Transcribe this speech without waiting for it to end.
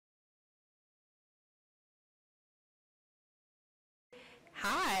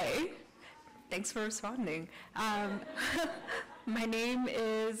Hi. Thanks for responding. My name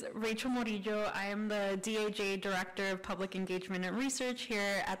is Rachel Morillo. I am the DAJ Director of Public Engagement and Research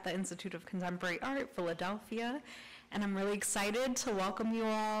here at the Institute of Contemporary Art, Philadelphia. And I'm really excited to welcome you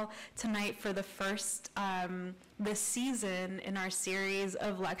all tonight for the first this season in our series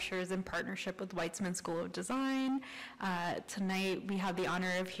of lectures in partnership with Weitzman School of Design. Tonight we have the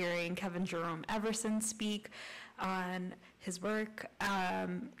honor of hearing Kevin Jerome Everson speak on his work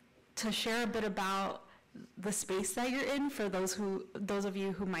to share a bit about the space that you're in for those of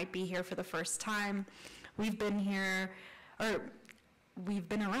you who might be here for the first time. We've been here, or we've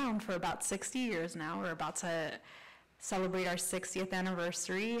been around for about 60 years now. We're about to celebrate our 60th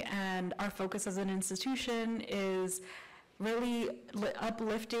anniversary, and our focus as an institution is really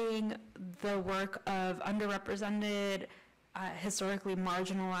uplifting the work of underrepresented, historically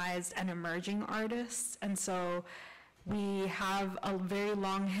marginalized, and emerging artists. And so we have a very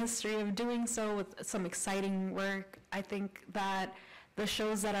long history of doing so with some exciting work. I think that the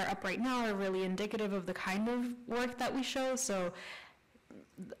shows that are up right now are really indicative of the kind of work that we show. So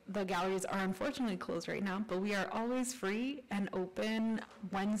the galleries are unfortunately closed right now, but we are always free and open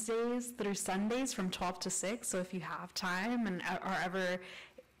Wednesdays through Sundays from 12 to 6. So if you have time and are ever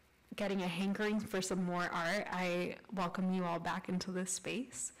getting a hankering for some more art, I welcome you all back into this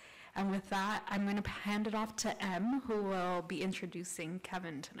space. And with that, I'm going to hand it off to Em, who will be introducing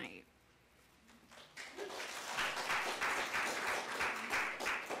Kevin tonight.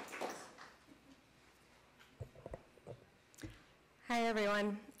 Hi,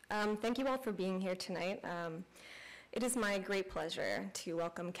 everyone. Thank you all for being here tonight. It is my great pleasure to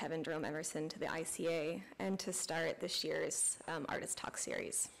welcome Kevin Jerome Everson to the ICA and to start this year's Artist Talk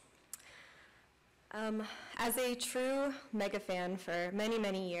series. As a true mega fan for many,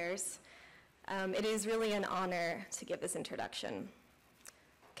 many years, it is really an honor to give this introduction.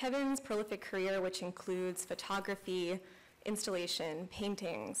 Kevin's prolific career, which includes photography, installation,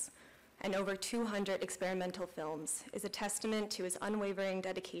 paintings, and over 200 experimental films, is a testament to his unwavering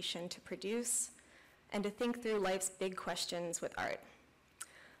dedication to produce and to think through life's big questions with art.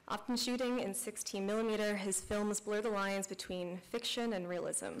 Often shooting in 16mm, his films blur the lines between fiction and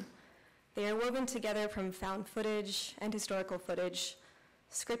realism. They are woven together from found footage and historical footage,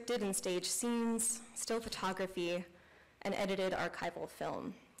 scripted and staged scenes, still photography, and edited archival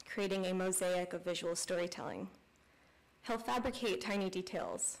film, creating a mosaic of visual storytelling. He'll fabricate tiny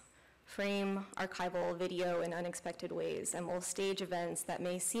details, frame archival video in unexpected ways, and will stage events that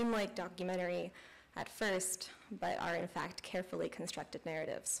may seem like documentary at first, but are in fact carefully constructed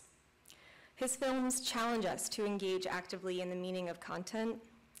narratives. His films challenge us to engage actively in the meaning of content,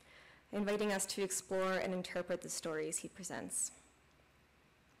 inviting us to explore and interpret the stories he presents.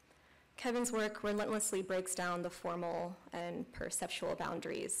 Kevin's work relentlessly breaks down the formal and perceptual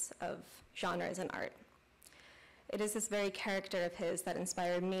boundaries of genres and art. It is this very character of his that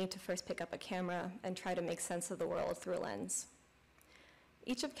inspired me to first pick up a camera and try to make sense of the world through a lens.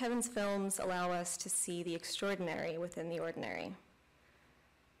 Each of Kevin's films allow us to see the extraordinary within the ordinary.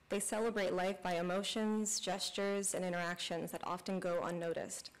 They celebrate life by emotions, gestures, and interactions that often go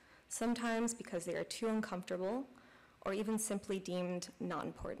unnoticed, sometimes because they are too uncomfortable or even simply deemed not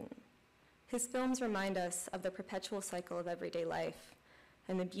important. His films remind us of the perpetual cycle of everyday life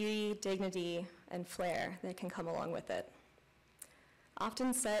and the beauty, dignity, and flair that can come along with it.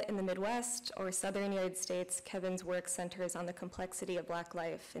 Often set in the Midwest or Southern United States, Kevin's work centers on the complexity of Black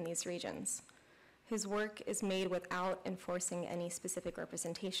life in these regions. His work is made without enforcing any specific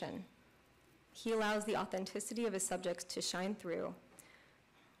representation. He allows the authenticity of his subjects to shine through,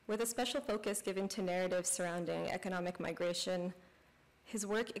 with a special focus given to narratives surrounding economic migration. His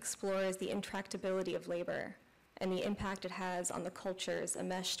work explores the intractability of labor and the impact it has on the cultures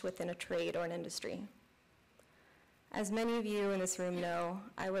enmeshed within a trade or an industry. As many of you in this room know,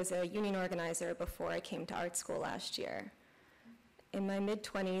 I was a union organizer before I came to art school last year. In my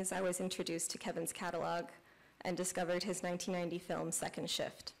mid-20s, I was introduced to Kevin's catalog and discovered his 1990 film, Second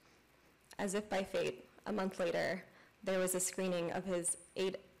Shift. As if by fate, a month later, there was a screening of his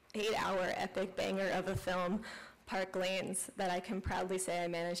eight-hour epic banger of a film, Park Lanes, that I can proudly say I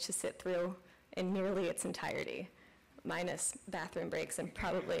managed to sit through in nearly its entirety, minus bathroom breaks and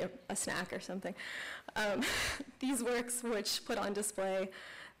probably a snack or something. These works, which put on display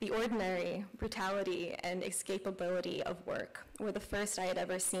the ordinary brutality and escapability of work, were the first I had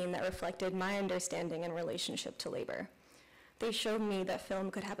ever seen that reflected my understanding and relationship to labor. They showed me that film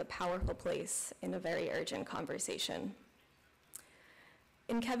could have a powerful place in a very urgent conversation.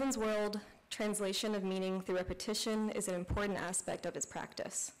 In Kevin's world, translation of meaning through repetition is an important aspect of his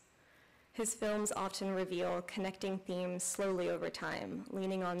practice. His films often reveal connecting themes slowly over time,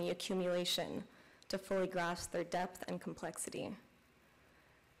 leaning on the accumulation to fully grasp their depth and complexity.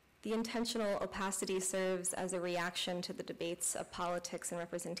 The intentional opacity serves as a reaction to the debates of politics and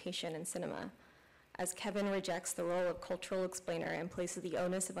representation in cinema, as Kevin rejects the role of cultural explainer and places the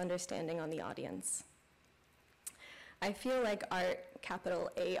onus of understanding on the audience. I feel like art, capital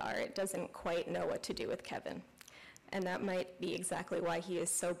A art, doesn't quite know what to do with Kevin, and that might be exactly why he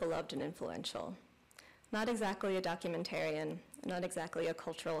is so beloved and influential. Not exactly a documentarian, not exactly a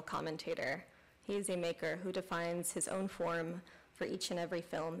cultural commentator, he is a maker who defines his own form for each and every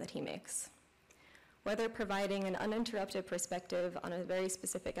film that he makes. Whether providing an uninterrupted perspective on a very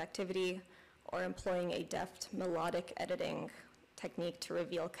specific activity or employing a deft, melodic editing technique to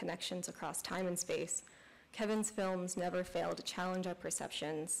reveal connections across time and space, Kevin's films never fail to challenge our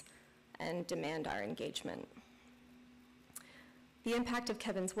perceptions and demand our engagement. The impact of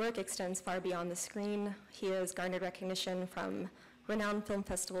Kevin's work extends far beyond the screen. He has garnered recognition from renowned film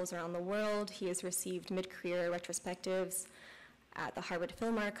festivals around the world. He has received mid-career retrospectives at the Harvard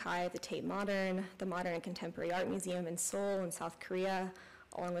Film Archive, the Tate Modern, the Modern and Contemporary Art Museum in Seoul in South Korea,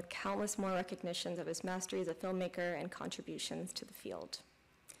 along with countless more recognitions of his mastery as a filmmaker and contributions to the field.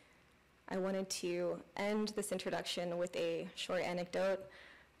 I wanted to end this introduction with a short anecdote.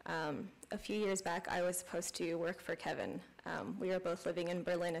 A few years back, I was supposed to work for Kevin. We were both living in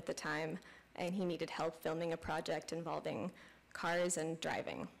Berlin at the time, and he needed help filming a project involving cars and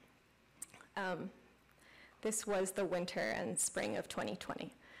driving. This was the winter and spring of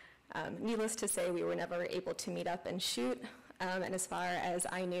 2020. Needless to say, we were never able to meet up and shoot, and as far as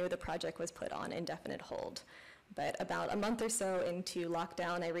I knew, the project was put on indefinite hold. But about a month or so into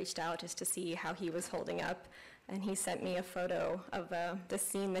lockdown, I reached out just to see how he was holding up, and he sent me a photo of the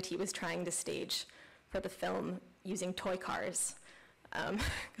scene that he was trying to stage for the film using toy cars,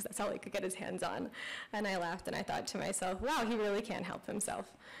 because that's all he could get his hands on. And I laughed and I thought to myself, wow, he really can't help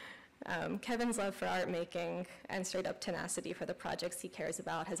himself. Kevin's love for art making and straight up tenacity for the projects he cares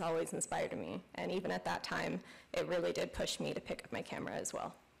about has always inspired me. And even at that time, it really did push me to pick up my camera as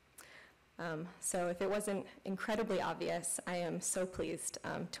well. So if it wasn't incredibly obvious, I am so pleased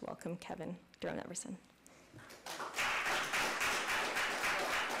to welcome Kevin Jerome Everson.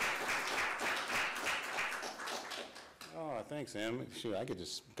 Oh, thanks, Em. Shoot, I could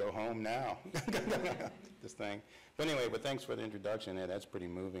just go home now. This thing. But anyway, thanks for the introduction. Yeah, that's pretty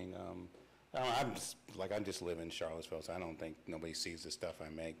moving. I just live in Charlottesville, so I don't think nobody sees the stuff I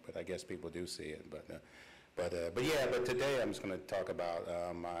make. But I guess people do see it. But today I'm just going to talk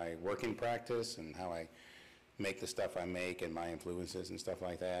about my working practice and how I make the stuff I make and my influences and stuff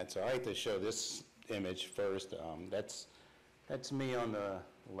like that. So I like to show this image first. That's me on the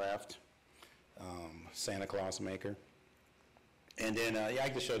left, Santa Claus maker. And then I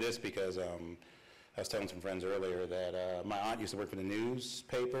like to show this because I was telling some friends earlier that my aunt used to work for the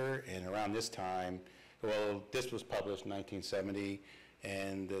newspaper, and around this time, well, this was published in 1970,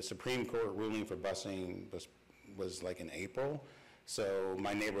 and the Supreme Court ruling for busing was like in April. So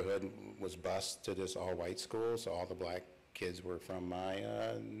my neighborhood was bused to this all-white school, so all the black kids were from my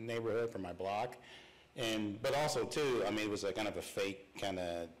neighborhood, from my block. But also, too, I mean, it was like kind of a fake kind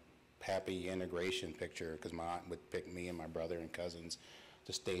of happy integration picture, because my aunt would pick me and my brother and cousins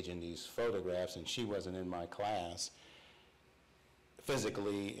to stage in these photographs, and she wasn't in my class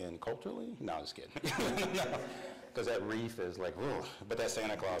physically and culturally. No, just kidding. Because that wreath is like, ugh, but that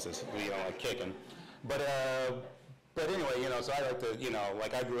Santa Claus is, like kicking. But anyway, so I like to,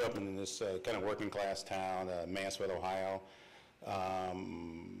 like I grew up in this kind of working class town, Mansfield, Ohio.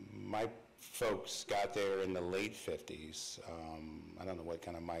 My folks got there in the late 50s. I don't know what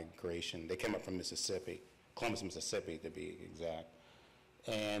kind of migration. They came up from Mississippi, Columbus, Mississippi to be exact.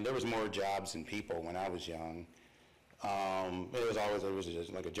 And there was more jobs than people when I was young. There was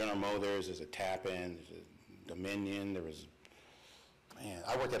just like a General Motors, there's a Tappan, there's a Dominion,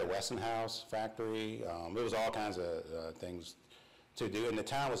 I worked at a Westinghouse factory. There was all kinds of things to do. And the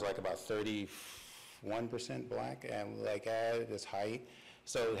town was like about 31% black and like at its height.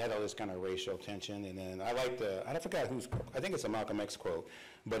 So it had all this kind of racial tension. And then I forgot I think it's a Malcolm X quote,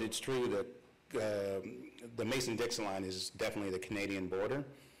 but it's true that the Mason-Dixon line is definitely the Canadian border.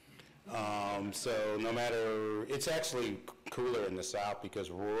 So no matter, it's actually cooler in the South because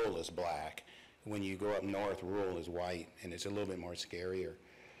rural is black. When you go up north, rural is white, and it's a little bit more scarier.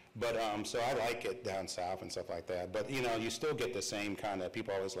 But so I like it down south and stuff like that. But you still get the same kind of,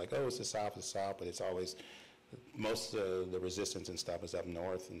 people always like, oh, it's the South, but it's always, most of the resistance and stuff is up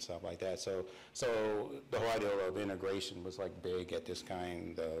north and stuff like that. So the whole idea of integration was like big at this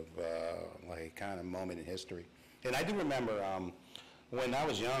kind of moment in history. And I do remember when I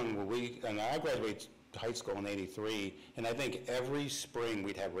was young, and I graduated high school in '83, and I think every spring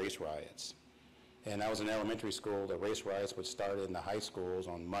we'd have race riots. And I was in elementary school. The race riots would start in the high schools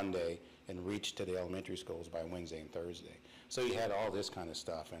on Monday and reach to the elementary schools by Wednesday and Thursday. So you had all this kind of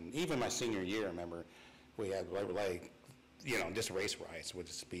stuff. And even my senior year, I remember we had like just race riots would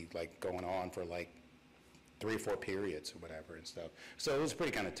just be like going on for like 3 or 4 periods or whatever and stuff. So it was a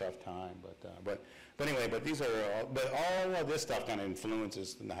pretty kind of tough time. But anyway, all of this stuff kind of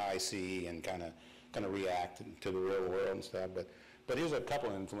influences the high C and kind of react to the real world and stuff. But here's a couple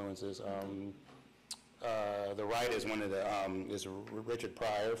of influences. The right is one of the is Richard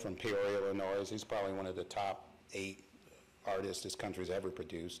Pryor from Peoria, Illinois. He's probably one of the top 8 artists this country's ever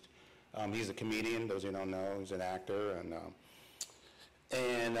produced. He's a comedian. Those who don't know, he's an actor, and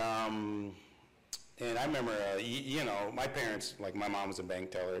I remember, my parents, like my mom was a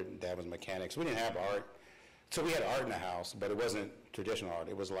bank teller, dad was a mechanic, so we didn't have art. So we had art in the house, but it wasn't traditional art.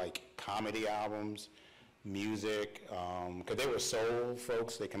 It was like comedy albums, music, because they were soul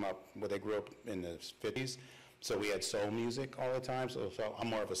folks. They grew up in the 50s, so we had soul music all the time. So I'm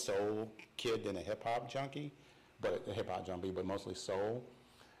more of a soul kid than a hip hop junkie, but mostly soul.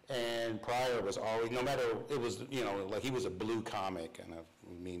 And Pryor was always, no matter, it was, like he was a blue comic, and it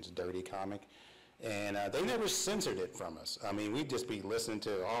means dirty comic. And they never censored it from us. I mean, we'd just be listening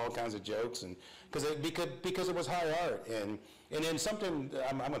to all kinds of jokes, and because it was high art. And then something,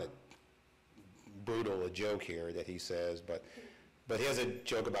 I'm going to brutal a joke here that he says, but he has a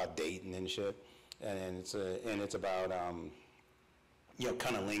joke about dating and shit, and it's about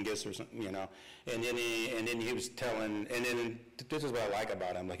cunnilingus or something, and then he was telling, and then this is what I like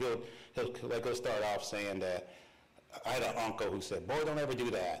about him, like he'll start off saying that I had an uncle who said, boy, don't ever do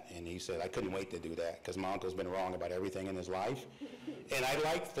that. And he said, I couldn't wait to do that because my uncle's been wrong about everything in his life. And I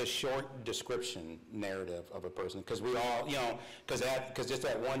like the short description narrative of a person because we all, because just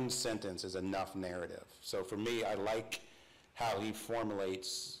that one sentence is enough narrative. So for me, I like how he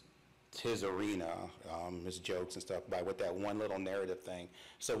formulates his arena, his jokes and stuff with that one little narrative thing.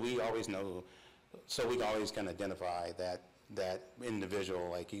 So we always know, so we always can identify that individual,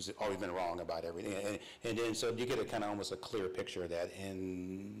 like he's always been wrong about everything. And then so you get a kind of almost a clear picture of that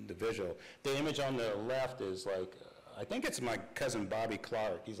individual. The image on the left is like, I think it's my cousin Bobby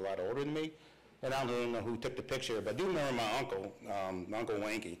Clark. He's a lot older than me. And I don't know who took the picture, but I do remember my uncle, Uncle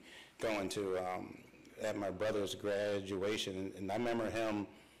Wanky, going to, at my brother's graduation. And I remember him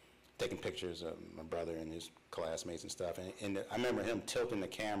taking pictures of my brother and his classmates and stuff. And I remember him tilting the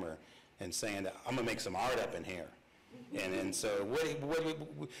camera and saying, I'm gonna make some art up in here. And so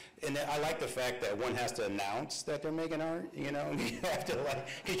and I like the fact that one has to announce that they're making art, you have to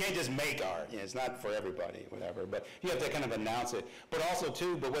you can't just make art, it's not for everybody, whatever, but you have to kind of announce it. But also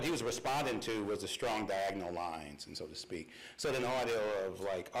too, but what he was responding to was the strong diagonal lines, and so to speak. So the idea of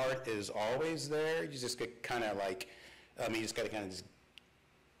like art is always there, you just get kind of like, you just got to kind of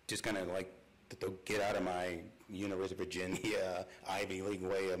just kind of like, to get out of my University of Virginia, Ivy League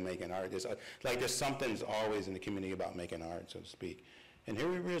way of making art. There's something's always in the community about making art, so to speak. And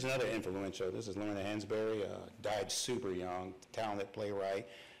here's another influential. This is Lorna Hansberry, died super young, talented playwright.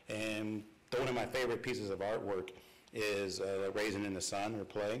 And one of my favorite pieces of artwork is Raisin in the Sun, her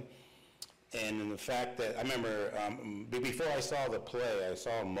play. And the fact that, I remember, before I saw the play, I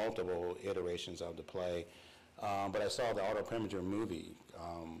saw multiple iterations of the play, but I saw the Otto Preminger movie,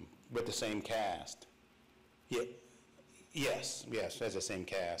 with the same cast. Yeah, yes, as the same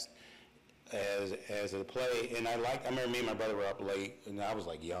cast as the play. And I remember me and my brother were up late, and I was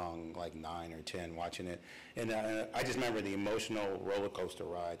like young, like 9 or 10, watching it. And I just remember the emotional roller coaster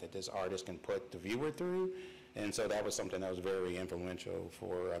ride that this artist can put the viewer through. And so that was something that was very influential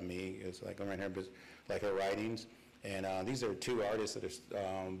for me. It's like around her, like her writings. And these are 2 artists that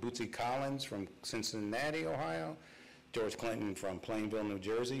are Bootsy Collins from Cincinnati, Ohio, George Clinton from Plainville, New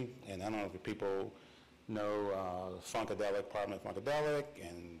Jersey, and I don't know if people know Funkadelic, Parliament Funkadelic,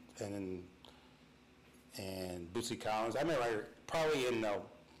 and Bootsy Collins. I remember probably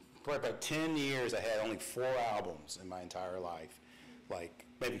for about 10 years I had only 4 albums in my entire life, like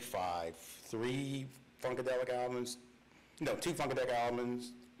maybe 5, 3 Funkadelic albums, 2 Funkadelic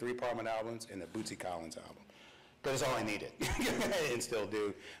albums, 3 Parliament albums, and a Bootsy Collins album. But it's all I needed, and still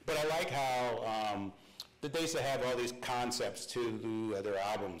do. But I like how that they used to have all these concepts to their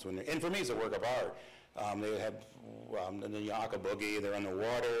albums. And for me, it's a work of art. They have the Yaka Boogie, They're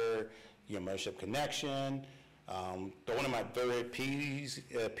Underwater, Mothership Connection. But one of my favorite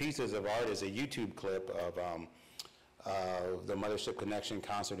pieces of art is a YouTube clip of the Mothership Connection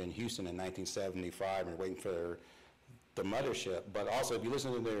concert in Houston in 1975, and waiting for the Mothership. But also, if you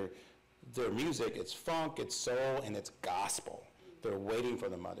listen to their music, it's funk, it's soul, and it's gospel. they're waiting for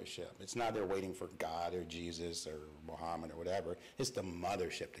the mothership. It's not they're waiting for God or Jesus or Muhammad or whatever. It's the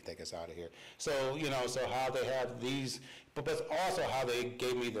mothership to take us out of here. So, you know, so how they have these, but also how they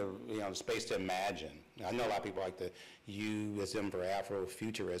gave me the, you know, the space to imagine. I know a lot of people like to use them for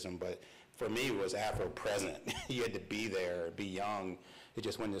Afrofuturism, but for me it was Afro-present. You had to be there, be young. It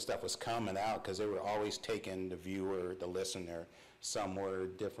just when this stuff was coming out, because they were always taking the viewer, the listener, somewhere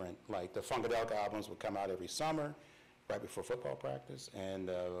different. Like the Funkadelic albums would come out every summer, right before football practice, and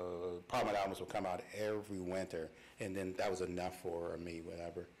Parliament albums would come out every winter, and then that was enough for me,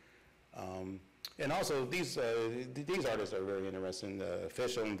 whatever. And also, these artists are very interesting,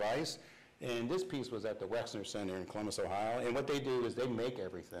 Official and Vice, and this piece was at the Wexner Center in Columbus, Ohio, and what they do is they make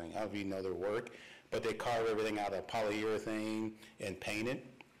everything. I don't know if you know their work, but they carve everything out of polyurethane and paint it.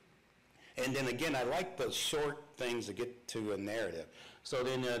 And then again, I like the short things to get to a narrative. So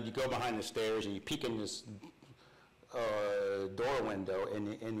then you go behind the stairs and you peek in this door window,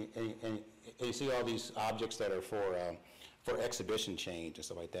 and you see all these objects that are for exhibition change and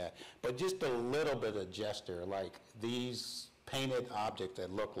stuff like that. But just a little bit of gesture, like these painted objects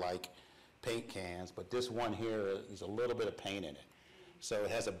that look like paint cans, but this one here is a little bit of paint in it. So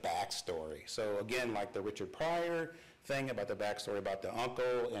it has a backstory. So again, like the Richard Pryor thing about the backstory about the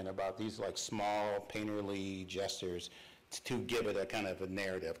uncle and about these like small painterly gestures to give it a kind of a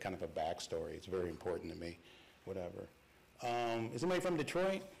narrative, kind of a backstory. It's very important to me, whatever. Is anybody from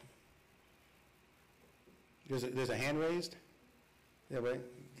Detroit? There's a hand raised? Yeah, right.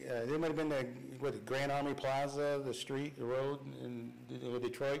 Has anybody been to Grand Army Plaza, the street, the road in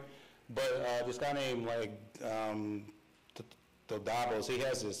Detroit? But this guy named like Todabos, he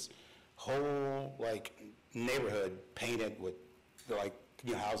has this whole like neighborhood painted with like,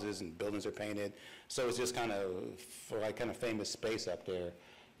 you know, houses and buildings are painted. So it's just kind of for like kind of famous space up there.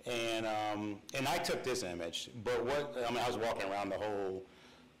 And I took this image, but I was walking around the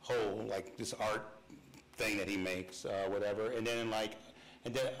whole like this art thing that he makes, whatever. And then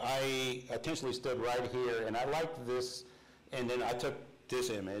I intentionally stood right here, and I liked this, and then I took this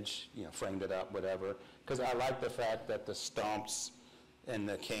image, you know, framed it up, whatever, because I like the fact that the stumps and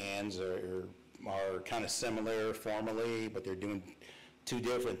the cans are kind of similar formally, but they're doing two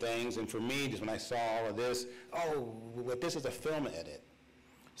different things. And for me, just when I saw all of this, but this is a film edit.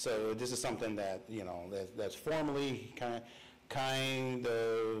 So this is something that, you know, that's formally kind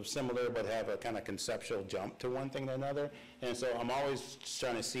of similar, but have a kind of conceptual jump to one thing to another. And so I'm always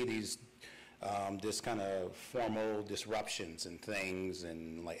trying to see these, this kind of formal disruptions and things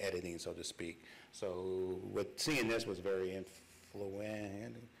and like editing, so to speak. So seeing this was very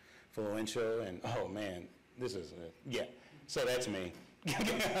influential, and oh man, this is, yeah. So that's me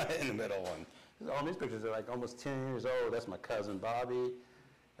in the middle. And all these pictures are like almost 10 years old. That's my cousin Bobby.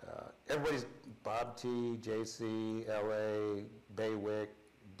 Everybody's Bob T, JC, LA, Baywick,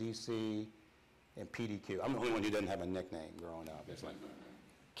 DC, and PDQ. I'm the only one who doesn't have a nickname growing up. It's like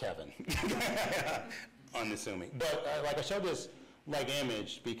Kevin, unassuming. But like I showed this like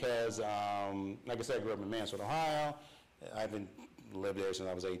image because, like I said, I grew up in Mansfield, Ohio. I haven't lived there since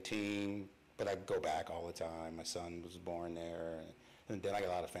I was 18, but I go back all the time. My son was born there, and then I got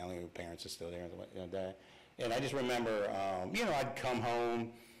a lot of family. My parents are still there, and I just remember, you know, I'd come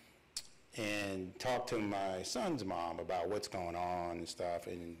home and talk to my son's mom about what's going on and stuff,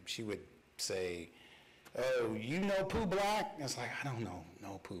 and she would say, "Oh, you know Pooh Black?" I was like, "I don't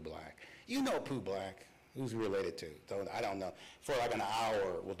know Pooh Black." "You know Pooh Black? Who's he related to?" So I don't know. For like an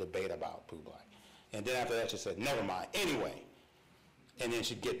hour, we'll debate about Pooh Black. And then after that, she said, "Never mind. Anyway." And then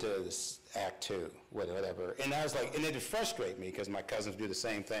she'd get to this act two, whatever. And I was like, and it would frustrate me because my cousins do the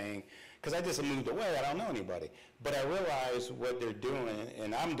same thing. Because I just moved away, I don't know anybody. But I realized what they're doing,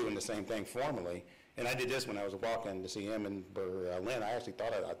 and I'm doing the same thing formally. And I did this when I was walking to see him in Berlin. I actually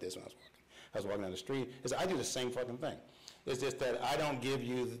thought about this when I was walking down the street, is I do the same fucking thing. It's just that I don't give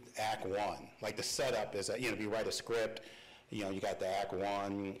you act one. Like the setup is that, you know, if you write a script, you know, you got the act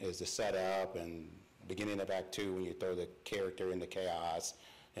one is the setup, and beginning of act two when you throw the character into chaos,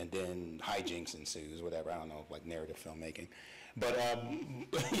 and then hijinks ensues, whatever. I don't know, like narrative filmmaking. But,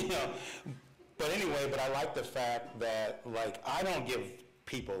 you know, but anyway, but I like the fact that, like, I don't give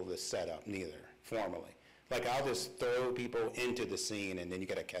people the setup neither, formally. Like, I'll just throw people into the scene, and then you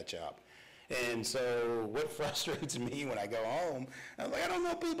got to catch up. And so what frustrates me when I go home, I'm like, I don't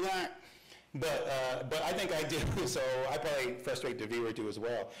know Pooh Black. But I think I do, so I probably frustrate the viewer too as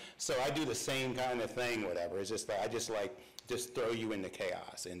well. So I do the same kind of thing, whatever. It's just like, I just throw you into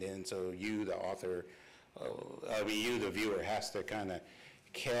chaos. And then so you, the author, you, the viewer, has to kind of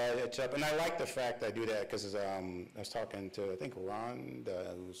catch up. And I like the fact I do that because I was talking to, I think, Ron,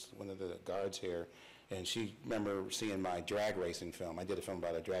 who's one of the guards here, And she remember seeing my drag racing film. I did a film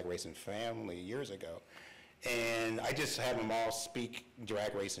about a drag racing family years ago. And I just have them all speak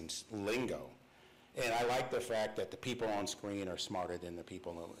drag racing lingo. And I like the fact that the people on screen are smarter than the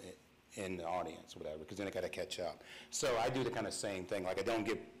people in the audience, whatever, because then I got to catch up. So I do the kind of same thing. Like I don't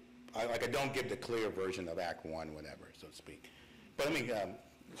give the clear version of Act One, whatever, so to speak. But let me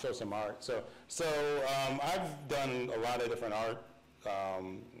show some art. So I've done a lot of different art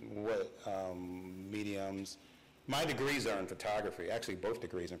mediums. My degrees are in photography, actually both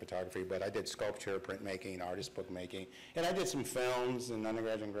degrees in photography, but I did sculpture, printmaking, artist bookmaking, and I did some films in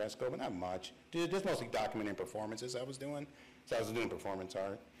undergraduate and grad school, but not much. Just mostly documenting performances I was doing. So I was doing performance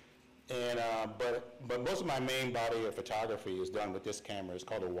art. And, but most of my main body of photography is done with this camera. It's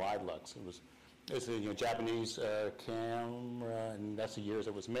called a wide lux. It's a Japanese camera, and that's the years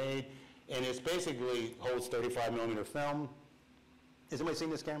it was made. And it's basically holds 35 millimeter film. Has anybody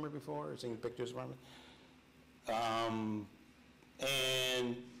seen this camera before or seen pictures from it?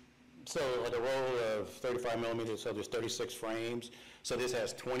 And so like a roll of 35 millimeters, so there's 36 frames. So this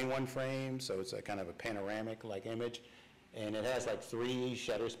has 21 frames, so it's a kind of a panoramic-like image. And it has like 3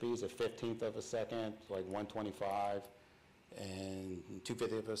 shutter speeds, a 15th of a second, like 125 and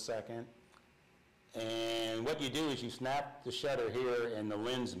 2/50 of a second. And what you do is you snap the shutter here and the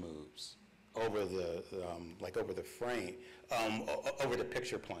lens moves over the, like over the frame, over the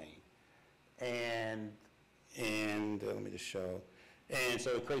picture plane. And let me just show. And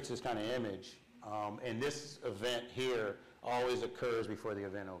so it creates this kind of image. And this event here always occurs before the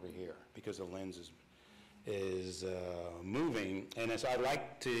event over here because the lens is moving. And so I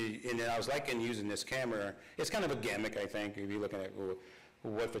like to, and I was liking using this camera. It's kind of a gimmick, I think, if you're looking at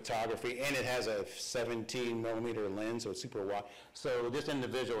what photography, and it has a 17 millimeter lens, so it's super wide. So this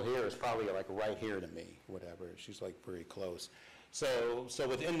individual here is probably like right here to me, whatever. She's like pretty close. So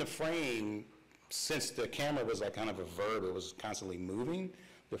within the frame, since the camera was like kind of a verb, it was constantly moving,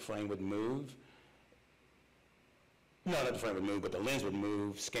 the frame would move. No, not the frame would move, but the lens would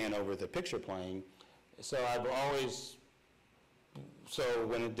move, scan over the picture plane. So I've always,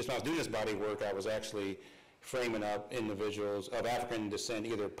 when I was doing this body work, I was actually framing up individuals of African descent,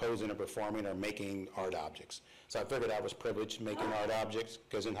 either posing or performing or making art objects. So I figured I was privileged making art objects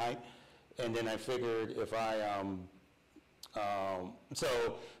because in height. And then I figured if I, and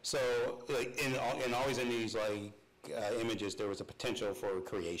always in these like images, there was a potential for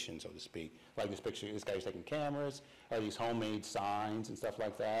creation, so to speak. Like this picture, this guy's taking cameras, or these homemade signs and stuff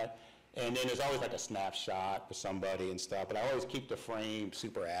like that. And then there's always like a snapshot for somebody and stuff, but I always keep the frame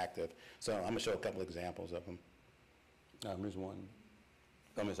super active. So I'm gonna show a couple examples of them. Here's one.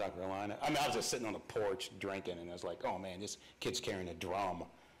 I'm in South Carolina. I mean, I was just sitting on the porch drinking, and I was like, oh man, this kid's carrying a drum.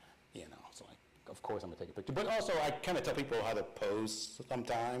 You know, it's like, of course I'm gonna take a picture. But also, I kind of tell people how to pose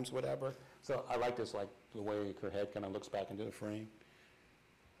sometimes, whatever. So I like this, like the way her head kind of looks back into the frame.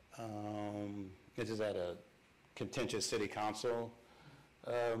 This is at a contentious city council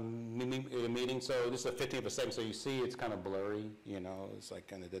meeting. So this is a 15th of a second. So you see, it's kind of blurry. You know, it's like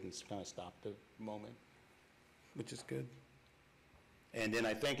kind of didn't kind of stop the moment, which is good. And then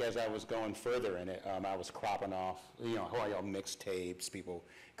I think as I was going further in it, I was cropping off, you know, all mixtapes, people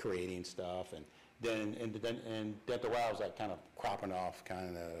creating stuff, and then after a while I was like kind of cropping off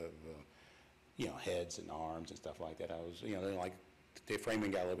kind of, you know, heads and arms and stuff like that. I was, you know, then like the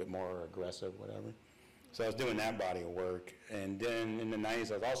framing got a little bit more aggressive, whatever. So I was doing that body of work, and then in the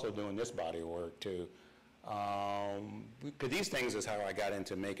 90s I was also doing this body of work too. Because these things is how I got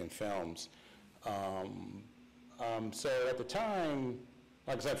into making films. So at the time,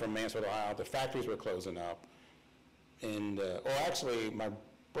 like I said, from Mansfield, Ohio, the factories were closing up. And, actually, my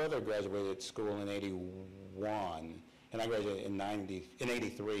brother graduated school in '81, and I graduated in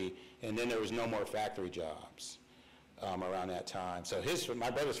 '83, and then there was no more factory jobs around that time. So my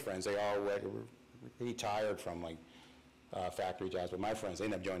brother's friends, they all retired from like factory jobs, but my friends, they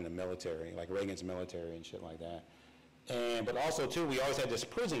ended up joining the military, like Reagan's military and shit like that. But also, too, we always had this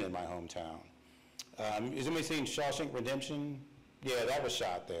prison in my hometown. Has anybody seen Shawshank Redemption? Yeah, that was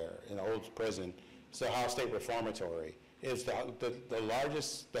shot there in the old prison. It's the Ohio State Reformatory. It's the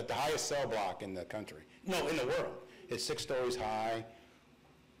largest, the highest cell block in the country. No, in the world. It's 6 stories high.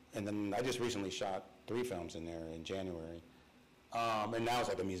 And then I just recently shot 3 films in there in January. And now it's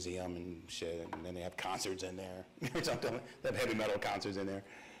like a museum and shit, and then they have concerts in there. They have heavy metal concerts in there.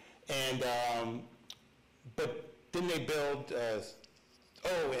 And, but then they build,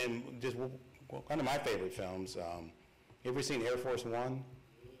 and just one of my favorite films, you ever seen Air Force One?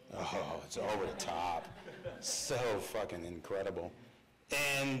 Oh, it's over the top. So fucking incredible.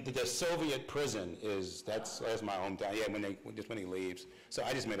 And the Soviet prison that's my hometown. Yeah, just when he leaves. So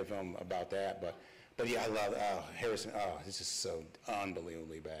I just made a film about that. But yeah, I love Harrison. Oh, this is so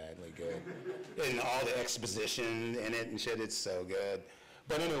unbelievably badly good, and all the exposition in it and shit. It's so good.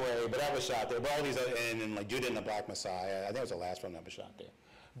 But anyway, but that was shot there. But all these, and then like Judah and the Black Messiah. I think it was the last film that was shot there.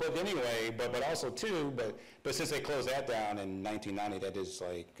 But anyway, but also too, but since they closed that down in 1990, that is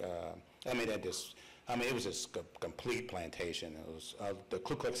like, it was just a complete plantation. It was the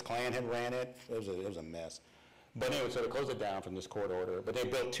Ku Klux Klan had ran it. It was a mess. But anyway, so they closed it down from this court order. But they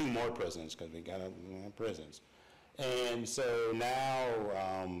built 2 more prisons because we got prisons. And so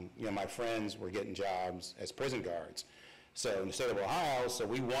now, my friends were getting jobs as prison guards. So in the state of Ohio, so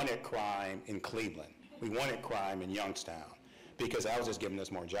we wanted crime in Cleveland. We wanted crime in Youngstown because I was just giving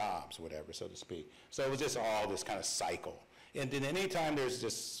us more jobs, whatever, so to speak. So it was just all this kind of cycle. And then anytime there's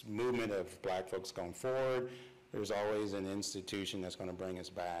this movement of black folks going forward, there's always an institution that's going to bring us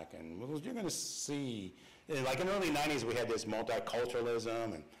back. And you're going to see, like in the early 90s, we had this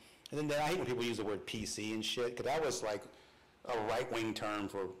multiculturalism. And then I hate when people use the word PC and shit, because that was like a right-wing term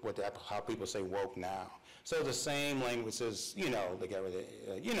for how people say woke now. So the same language is, they get rid of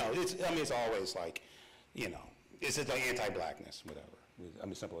it's always like, it's just like anti-blackness, whatever.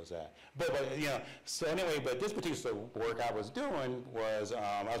 Simple as that. But so anyway, but this particular work I was doing was,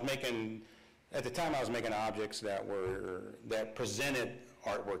 at the time I was making objects that presented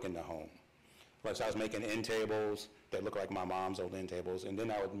artwork in the home. Like, so I was making end tables that looked like my mom's old end tables, and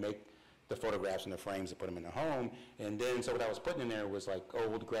then I would make the photographs and the frames and put them in the home. And then, so what I was putting in there was like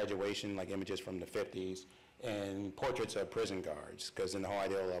old graduation, like images from the 50s, and portraits of prison guards, because then the whole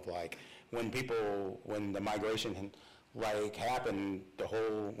idea of like, when the migration happened,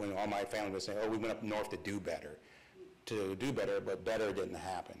 when all my family was saying, oh, we went up north to do better, but better didn't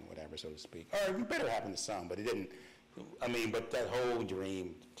happen, whatever, so to speak. Or better happened to some, but it didn't, but that whole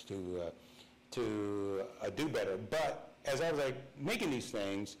dream to do better. But as I was like making these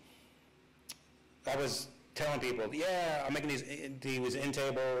things, I was telling people, yeah, I'm making these end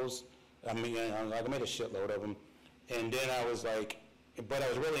tables. I made a shitload of them. And then I was like, but I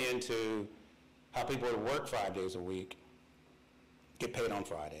was really into how people would work 5 days a week, get paid on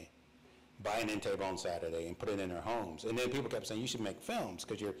Friday, buy an end table on Saturday, and put it in their homes. And then people kept saying, you should make films,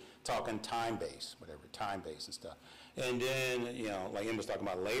 because you're talking time-based, time-based and stuff. And then, like Em was talking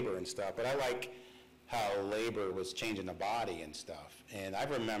about labor and stuff, but I like how labor was changing the body and stuff. And I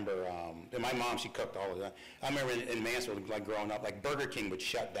remember, and my mom, she cooked all the time. I remember in Mansfield, like growing up, like Burger King would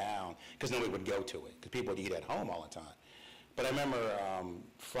shut down because nobody would go to it, because people would eat at home all the time. But I remember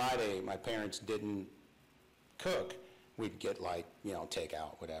Friday, my parents didn't cook. We'd get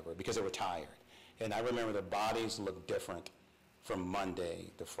takeout, whatever, because they were tired. And I remember their bodies looked different from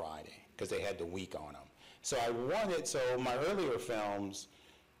Monday to Friday because they had the week on them. So my earlier films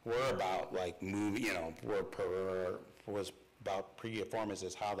were about like was about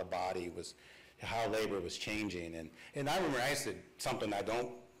performances, how the body was, how labor was changing. And I remember something I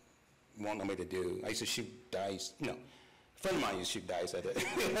don't want nobody to do. I used to shoot dice, a friend of mine used to shoot dice at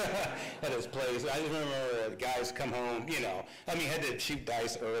his place. I just remember guys come home, had to shoot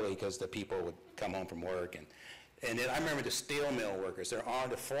dice early because the people would come home from work. And then I remember the steel mill workers, their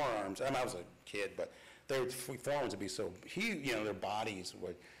forearms, I was a kid, but their forearms would be so huge, their bodies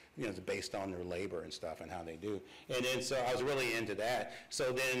would, based on their labor and stuff and how they do. And then, so I was really into that.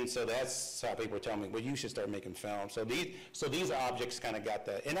 So that's how people were telling me, well, you should start making films. So these objects kind of got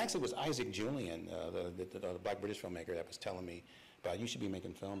that. And actually it was Isaac Julian, the Black British filmmaker, that was telling me about, you should be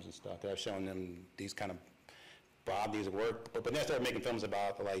making films and stuff. I was showing them these kind of bodies of work. But then I started making films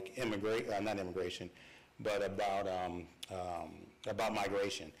about like not immigration, but about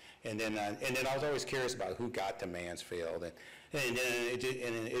migration. And then I was always curious about who got to Mansfield. And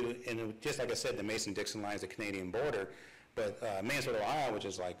just like I said, the Mason-Dixon line is the Canadian border, but Mansfield, Ohio, which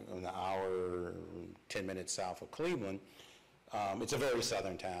is like an hour, 10 minutes south of Cleveland, it's a very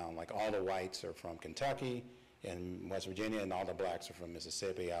southern town. Like all the whites are from Kentucky and West Virginia, and all the blacks are from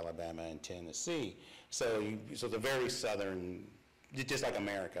Mississippi, Alabama, and Tennessee. So the very southern, just like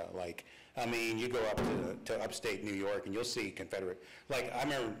America. Like, you go up to upstate New York and you'll see Confederate, like I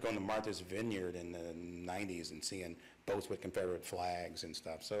remember going to Martha's Vineyard in the 90s and seeing boats with Confederate flags and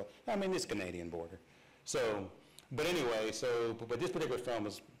stuff. So, it's Canadian border. So, but anyway, but this particular film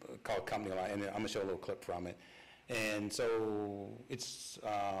is called Company Line, and I'm gonna show a little clip from it. And so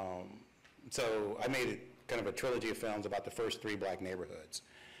so I made kind of a trilogy of films about the first 3 black neighborhoods.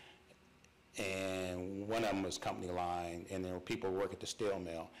 And one of them was Company Line, and there were people who work at the steel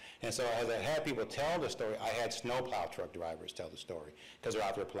mill. And so as I had people tell the story, I had snowplow truck drivers tell the story, because they're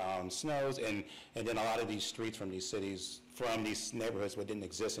out there plowing snows, and then a lot of these streets from these cities, from these neighborhoods, didn't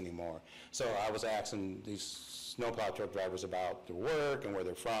exist anymore. So I was asking these snowplow truck drivers about their work and where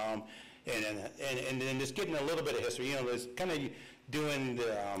they're from, and then just getting a little bit of history. You know, there's kind of doing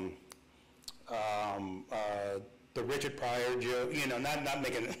the Richard Pryor joke. You know, not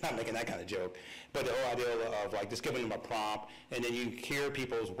making that kind of joke, but the whole idea of like just giving them a prompt, and then you hear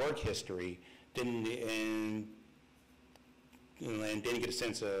people's work history, and then you get a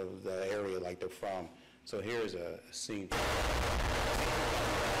sense of the area like they're from. So here's a scene.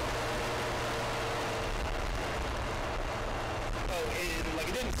 Like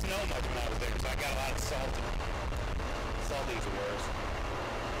it didn't snow much when I was there, so I got a lot of salting. Salting's the worst.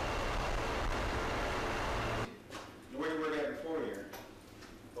 Where you work at before here?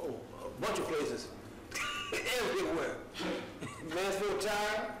 Oh, a bunch of places. Everywhere. Mansfield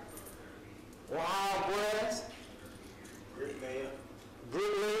Tire, Wild Brass, Bricklayer,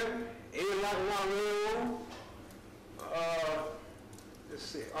 Lock Railroad, let's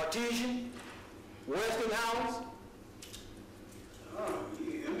see, Artesian, Western House.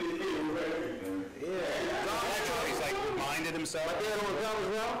 Yeah. He's like reminded himself. My dad on the Thomas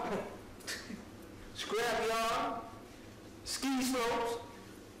Route. Scrapyard, ski slopes.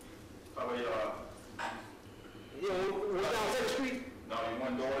 How about You know, we're down 7th Street. no, you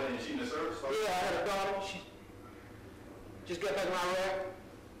one daughter and she in the service? Yeah, I had a daughter. She just got back in my rack.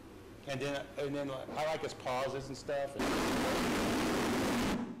 And then like, I like his pauses and stuff.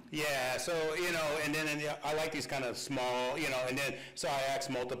 Yeah, so, you know, and then I like these kind of small, you know, and then, so I asked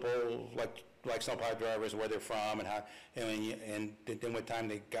multiple, like snowplow drivers where they're from and how, and then what time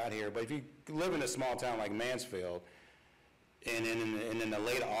they got here. But if you live in a small town like Mansfield, and in the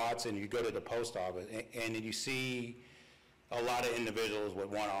late aughts, and you go to the post office, and then you see a lot of individuals with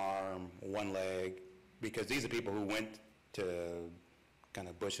one arm, one leg, because these are people who went to kind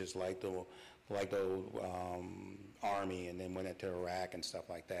of Bush's like the Army, and then went into Iraq and stuff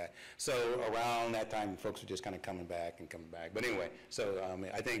like that. So around that time, folks were just kind of coming back. But anyway, so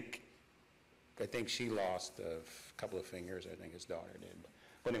I think she lost a couple of fingers. I think his daughter did.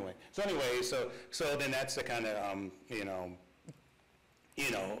 But anyway, so then that's the kind of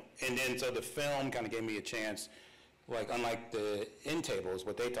and then so the film kind of gave me a chance. Like, unlike the end tables,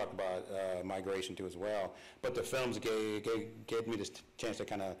 what they talk about migration to as well, but the films gave me this chance to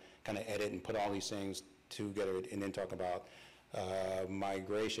kind of edit and put all these things together and then talk about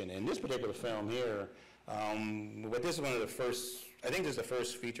migration. In this particular film here, but this is one of the first, I think this is the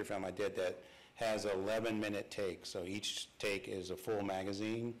first feature film I did that has 11-minute takes. So each take is a full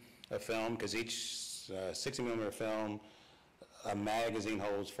magazine of film, because each 60-millimeter film, a magazine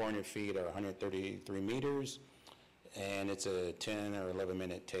holds 400 feet or 133 meters. And it's a 10 or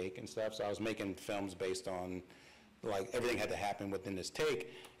 11-minute take and stuff. So I was making films based on, like, everything had to happen within this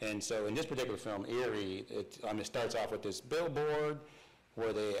take. And so in this particular film, Erie, it starts off with this billboard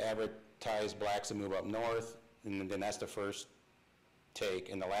where they advertise blacks to move up north, and then that's the first take.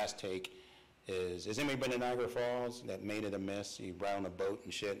 And the last take is anybody been to Niagara Falls? That Made It a Miss? You ride on a boat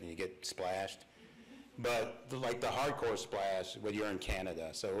and shit and you get splashed. But like the hardcore splash, when you're in Canada.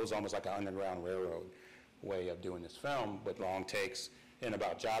 So it was almost like an Underground Railroad way of doing this film with long takes and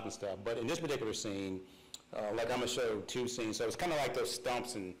about jobs and stuff. But in this particular scene, like I'm gonna show two scenes. So it's kind of like those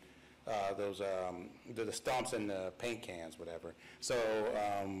stumps and the stumps in the paint cans, whatever. So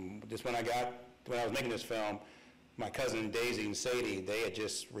just when I was making this film, my cousin Daisy and Sadie, they had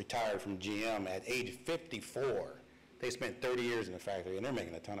just retired from GM at age 54. They spent 30 years in the factory and they're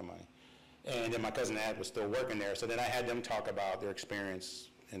making a ton of money. And then my cousin Ad was still working there. So then I had them talk about their experience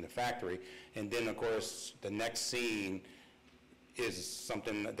in the factory. And then, of course, the next scene is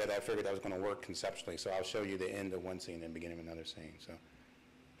something that I figured that was going to work conceptually. So I'll show you the end of one scene and the beginning of another scene. So.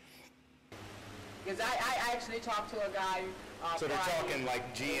 Because I actually talked to a guy. So they're talking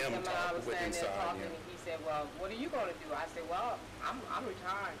like GM talk with inside. Yeah. And he said, well, what are you going to do? I said, well, I'm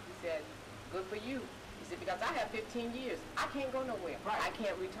retired. He said, good for you. He said, because I have 15 years. I can't go nowhere. Right. I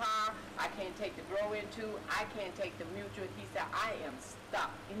can't retire. I can't take the grow-in too. I can't take the mutual. He said, I am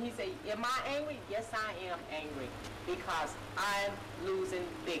stuck. And he said, am I angry? Yes, I am angry because I'm losing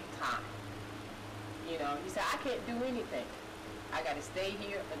big time. You know, he said, I can't do anything. I got to stay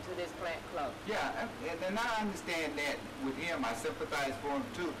here until this plant closes. Yeah, and I understand that with him. I sympathize for him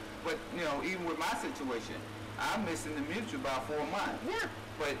too. But, you know, even with my situation, I'm missing the mutual about 4 months. Yeah.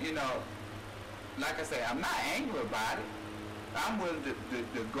 But, you know, like I say, I'm not angry about it. I'm willing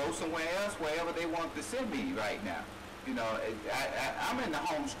to go somewhere else, wherever they want to send me right now. You know, I'm in the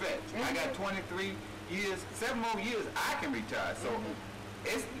home stretch. I got 23 years, 7 more years, I can retire. So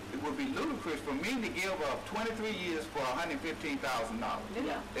it would be ludicrous for me to give up 23 years for $115,000.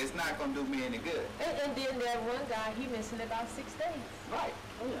 Yeah. It's not going to do me any good. And then that one guy, he missing about 6 days. Right.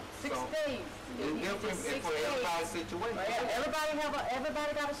 Yeah. 6 So, days. It's different for everybody's situation. Right.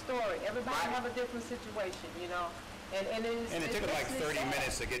 Everybody got a story. Everybody Right. have a different situation, you know. And And it took them like 30 sad.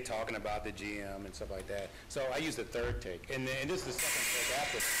 minutes to get talking about the GM and stuff like that. So I used the third take, and this is the second take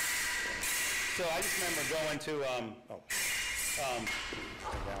after. So I just remember going to,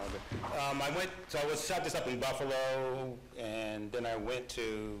 I shot this up in Buffalo, and then I went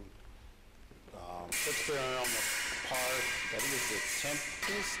to Pittsburgh on the Park, I think it's the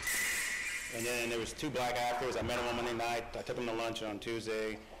Tempest, and then there was 2 black actors. I met them on Monday night. I took them to lunch on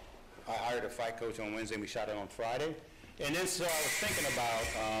Tuesday. I hired a fight coach on Wednesday, and we shot it on Friday. And then so I was thinking about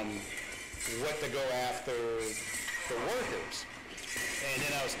what to go after the workers. And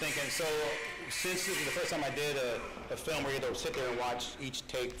then I was thinking, so since this is the first time I did a film where you had to sit there and watch each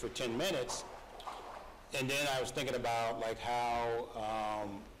take for 10 minutes, and then I was thinking about like how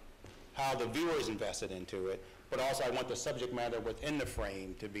the viewer is invested into it, but also I want the subject matter within the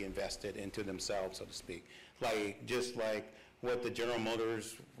frame to be invested into themselves, so to speak. Like, just like what the General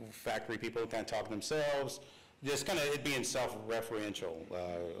Motors factory people kind of talk to themselves, just kind of it being self-referential,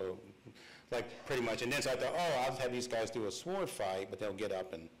 like pretty much. And then so I thought, oh, I'll have these guys do a sword fight, but they'll get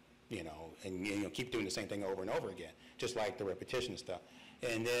up and, keep doing the same thing over and over again, just like the repetition stuff.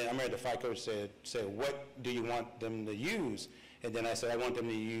 And then I remember the fight coach said, what do you want them to use? And then I said, I want them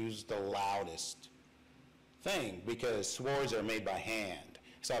to use the loudest thing, because swords are made by hand.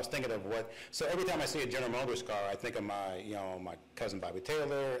 So I was thinking of so every time I see a General Motors car, I think of my cousin Bobby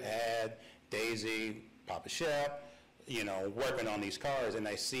Taylor, Ad, Daisy, Papa Shep, working on these cars, and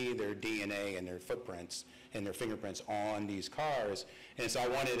I see their DNA and their footprints and their fingerprints on these cars. And so I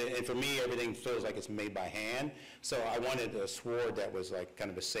wanted it, and for me, everything feels like it's made by hand. So I wanted a sword that was like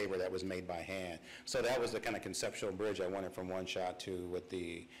kind of a saber that was made by hand. So that was the kind of conceptual bridge I wanted from one shot to with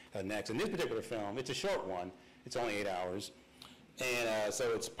the next. In this particular film, it's a short one. It's only 8 hours. And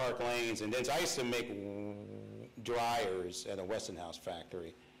so it's Park Lanes. And then so I used to make dryers at a Westinghouse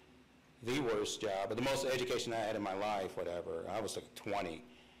factory. The worst job, but the most education I had in my life, whatever. I was like 20.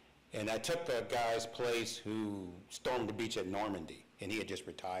 And I took a guy's place who stormed the beach at Normandy, and he had just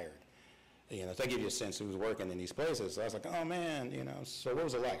retired. So I give you a sense who was working in these places. So I was like, oh man, so what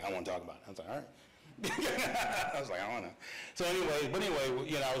was it like? I want to talk about it. I was like, all right. I was like, I want to. So anyway,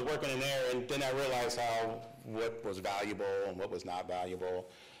 I was working in there, and then I realized what was valuable and what was not valuable.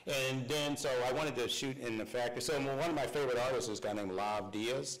 And then, so I wanted to shoot in the factory. So one of my favorite artists is a guy named Lav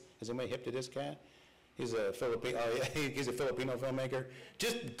Diaz. Is anybody hip to this cat? He's a Filipino filmmaker.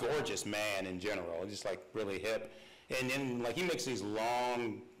 Just gorgeous man in general, just like really hip. And then like he makes these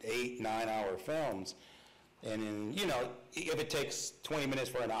long 8-9 hour films. And then, if it takes 20 minutes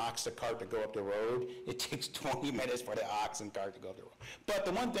for an ox and cart to go up the road, it takes 20 minutes for the ox and cart to go up the road. But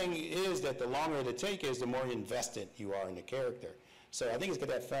the one thing is that the longer the take is, the more invested you are in the character. So I think it's got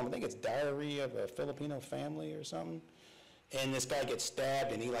that film, I think it's Diary of a Filipino Family or something. And this guy gets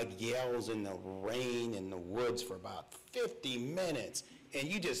stabbed, and he like yells in the rain in the woods for about 50 minutes. And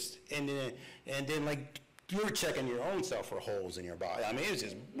you just, and then like you're checking your own self for holes in your body. I mean, it was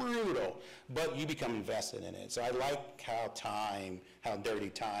just brutal, but you become invested in it. So I like how dirty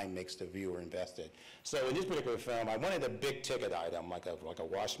time makes the viewer invested. So in this particular film, I wanted a big ticket item, like a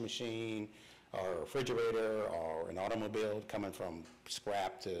washing machine, or a refrigerator, or an automobile coming from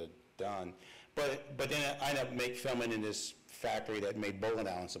scrap to done. But then I ended up filming in this factory that made bowling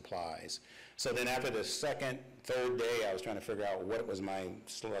alley supplies. So then after the second, third day, I was trying to figure out what was my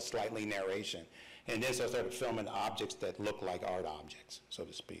slightly narration. And then so I started filming objects that look like art objects, so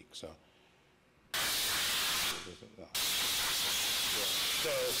to speak. So then I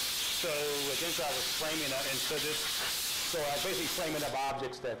was framing up, and so I was basically framing up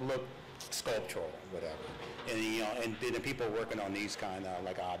objects that look sculptural, whatever. And then the people working on these kind of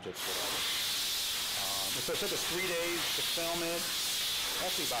like objects, whatever. So it took us 3 days to film it,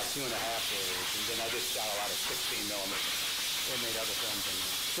 actually about 2.5 days, and then I just shot a lot of 16 millimeters. They made other films in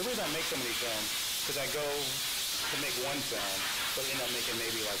there. The reason I make so many films, because I go to make one film, but end up making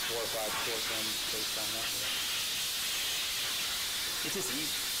maybe like 4 or 5 short films based on that. It's just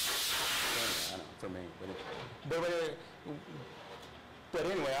easy. I don't know, for me. But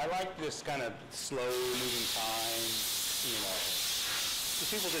anyway, I like this kind of slow-moving time, the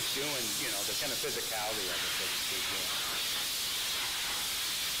people just doing, the kind of physicality of it, so to speak.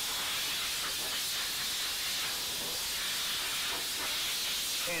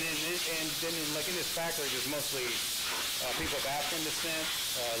 And then in this factory, there's mostly people of African descent,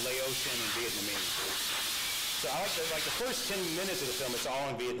 Laotian, and Vietnamese. So I like the first 10 minutes of the film, it's all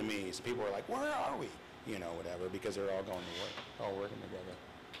in Vietnamese. People are like, where are we? You know, whatever, because they're all going to work, all working together.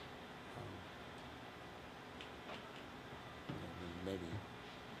 Maybe,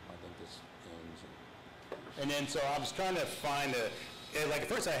 I think this ends. And then, so I was trying to find like at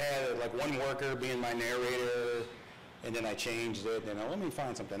first I had like one worker being my narrator, and then I changed it, and let me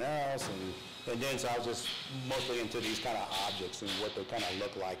find something else, and then so I was just mostly into these kind of objects and what they kind of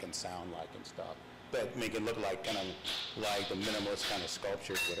look like and sound like and stuff, that make it look like kind of like the minimalist kind of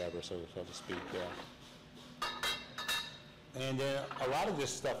sculpture, whatever, so to speak, yeah. And a lot of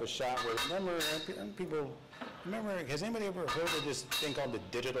this stuff was shot with, remember, has anybody ever heard of this thing called the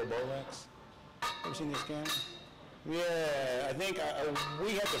digital Bolex? Ever seen this camera? Yeah, I think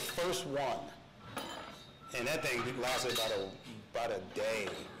we had the first one, and that thing lasted about a day.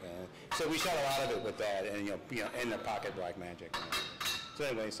 So we shot a lot of it with that, and you know, in the pocket black magic. So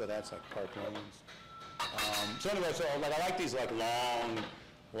anyway, so that's like Park Lanes. So anyway, so like I like these like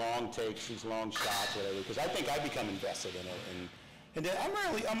long takes, these long shots, whatever, because I think I become invested in it, and then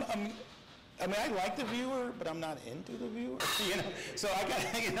I mean, I like the viewer, but I'm not into the viewer, you know. So I got,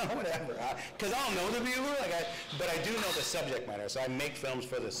 you know, whatever, because I don't know the viewer, but I do know the subject matter. So I make films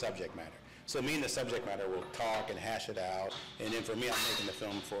for the subject matter. So me and the subject matter will talk and hash it out, and then for me, I'm making the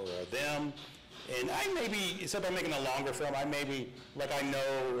film for them. And I maybe, instead of making a longer film, I maybe, like I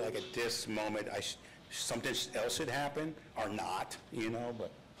know, like at this moment, something else should happen or not, you know,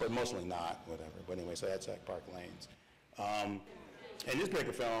 but mostly not, whatever. But anyway, so that's at Park Lanes. And this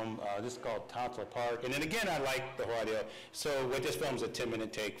particular film, this is called Tonsil Park. And then again, I like the whole idea. So with this film is a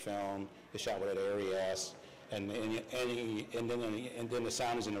 10-minute take film. It's shot with an ARRI-S. And then the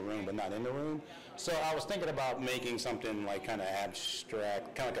sound is in the room, but not in the room. So I was thinking about making something like kind of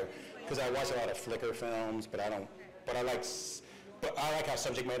abstract, kind of like because I watch a lot of Flickr films, but I like how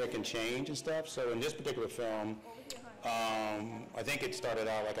subject matter can change and stuff. So in this particular film, I think it started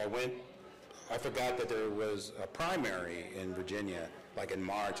out like I forgot that there was a primary in Virginia, like in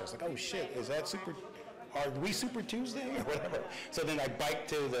March. I was like, oh shit, are we Super Tuesday or whatever? So then I biked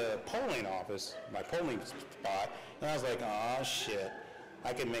to the polling office, my polling spot, and I was like, oh shit,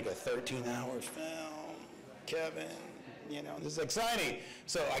 I can make a 13-hour film, Kevin, you know, this is exciting.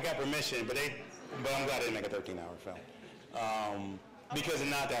 So I got permission, but I'm glad I didn't make a 13-hour film. Because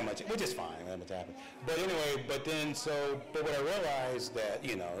it's not that much, which is fine, that much happened. But anyway, but what I realized that,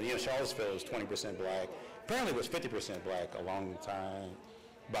 you know, Charlottesville is 20% black. Apparently it was 50% black a long time,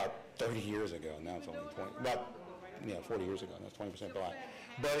 about 30 years ago. Now it's only 40 years ago, now it's 20% black.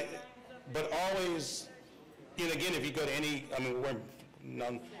 But always, you know, again, if you go to any, I mean, we're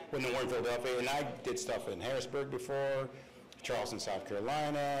in Philadelphia, and I did stuff in Harrisburg before, Charleston, South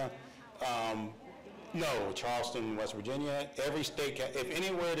Carolina, Charleston, West Virginia. Every state, if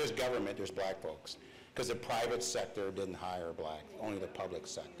anywhere there's government, there's black folks, because the private sector didn't hire black, only the public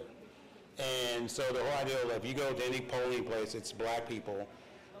sector. And so the whole idea of if you go to any polling place, it's black people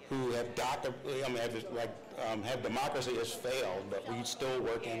who have have democracy has failed, but we're still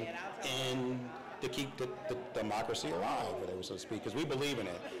working to keep the democracy alive, whatever, so to speak, because we believe in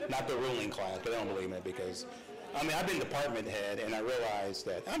it, not the ruling class, but they don't believe in it because, I mean, I've been department head, and I realized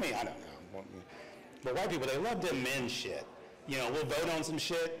that, I mean, I don't know, but white people, they love to amend shit. You know, we'll vote on some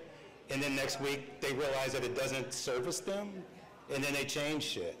shit, and then next week they realize that it doesn't service them, and then they change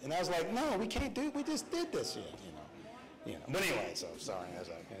shit. And I was like, no, we can't do it. We just did this shit, you know. But anyway, so sorry.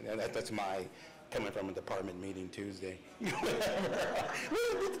 That's my coming from a department meeting Tuesday. I thought we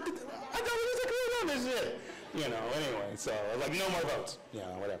was agreeing on this shit. You know, anyway, so like no more votes. You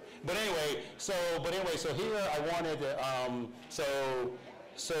know, whatever. But anyway, so here I wanted to,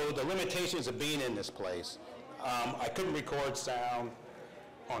 so the limitations of being in this place, I couldn't record sound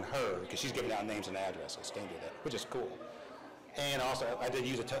on her because she's giving out names and addresses. Can't do that, which is cool. And also, I did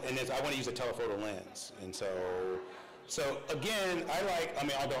use I want to use a telephoto lens. And so again,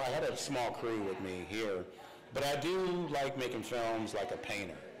 although I had a small crew with me here, but I do like making films like a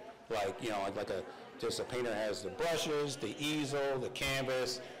painter. Like, you know, just a painter has the brushes, the easel, the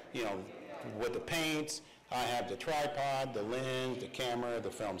canvas, you know, with the paints. I have the tripod, the lens, the camera, the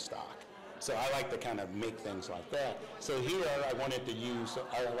film stock. So I like to kind of make things like that. So here I wanted to use,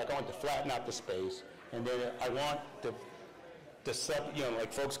 I want to flatten out the space, and then I want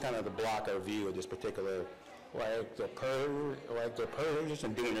like folks kind of to block our view of this particular, like the purgers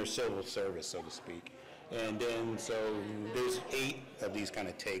and doing their civil service, so to speak. And then, so there's 8 of these kind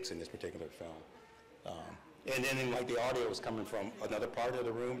of takes in this particular film. And then like the audio is coming from another part of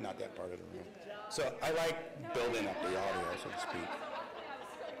the room, not that part of the room. So I like building up the audio, so to speak.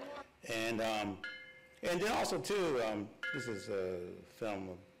 And then also too, this is a film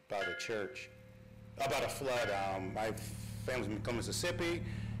about a church. About a flood. My family's from Mississippi.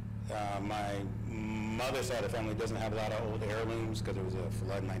 My mother's side of the family doesn't have a lot of old heirlooms because there was a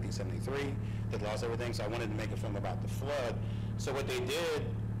flood in 1973 that lost everything, so I wanted to make a film about the flood. So what they did,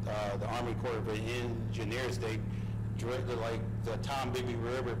 the Army Corps of Engineers, they like the Tom Bigby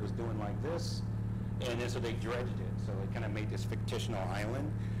River was doing like this, and then so they dredged it. So it kind of made this fictional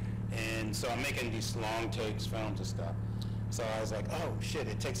island. And so I'm making these long takes, films and stuff. So I was like, oh shit,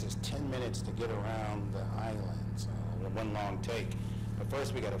 it takes us 10 minutes to get around the island. So one long take. But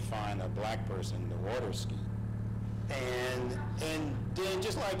first we got to find a black person to water ski. And then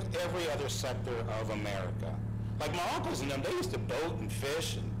just like every other sector of America, like my uncles and them, they used to boat and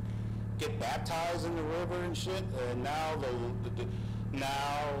fish and get baptized in the river and shit. And now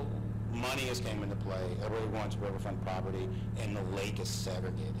now money has came into play. Everybody wants riverfront property, and the lake is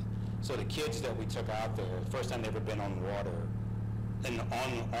segregated. So the kids that we took out there, first time they've ever been on water, and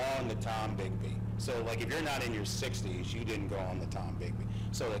on the Tom Bigby. So like if you're not in your 60s, you didn't go on the Tom Bigby.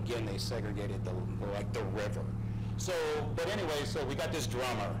 So again, they segregated the river. So, but anyway, so we got this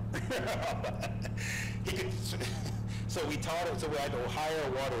drummer. So we taught it, so we had to hire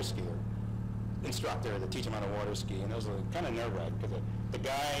a water skier instructor to teach him how to water ski, and it was kind of nerve-wracking because the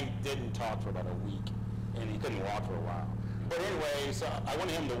guy didn't talk for about a week, and he couldn't walk for a while. But anyway, so I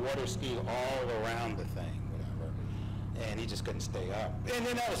wanted him to water ski all around the thing, whatever, and he just couldn't stay up. And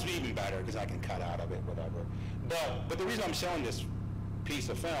then that was even better because I can cut out of it, whatever. But the reason I'm showing this piece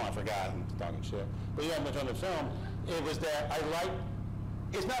of film, I forgot, I'm talking shit, but yeah, I'm showing the film, it was that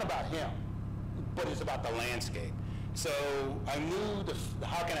it's not about him, but it's about the landscape. So I knew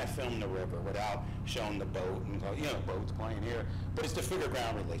how can I film the river without showing the boat and the boat's playing here, but it's the figure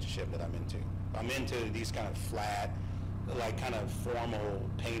ground relationship that I'm into. I'm into these kind of flat, like kind of formal,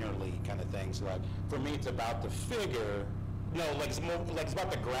 painterly kind of things. Like for me, it's about the figure. It's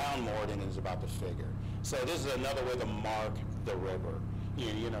about the ground more than it is about the figure. So this is another way to mark the river.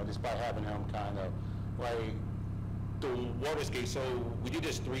 Just by having him kind of like the water ski. So we do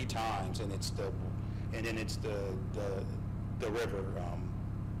this 3 times, and it's the river.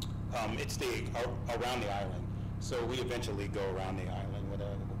 It's around the island. So we eventually go around the island,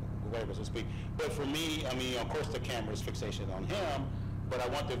 whatever, so to speak. But for me, of course the camera's fixation on him, but I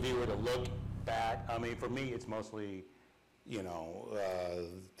want the viewer to look back. For me, it's mostly, the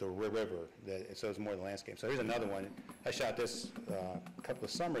river. So it's more the landscape. So here's another one. I shot this a couple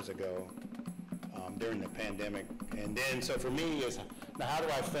of summers ago. During the pandemic, and then so for me is now how do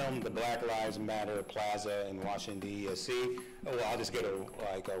I film the Black Lives Matter Plaza in Washington D.C.? Oh, well, I'll just get a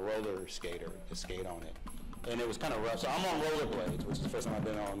roller skater to skate on it, and it was kind of rough. So I'm on rollerblades, which is the first time I've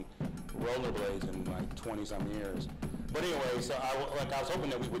been on rollerblades in like 20-some years. But anyway, so I was hoping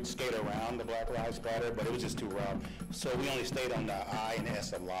that we would skate around the Black Lives Matter, but it was just too rough. So we only stayed on the I and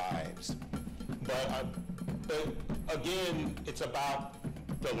S of lives. But again, it's about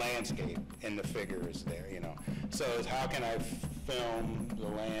the landscape and the figures there, So it's how can I film the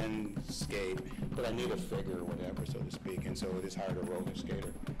landscape, but I need a figure, whatever, so to speak. And so I just hired a roller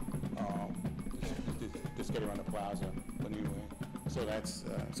skater to skate around the plaza. But anyway, so that's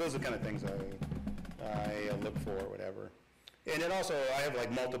so those are the kind of things I look for, whatever. And then also I have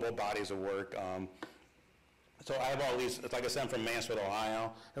like multiple bodies of work. So I have all these. Like I said, I'm from Mansfield,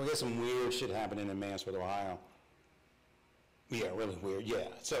 Ohio, and we got some weird shit happening in Mansfield, Ohio. Yeah, really weird. Yeah.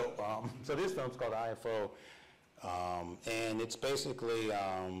 So, so this film's called IFO, and it's basically.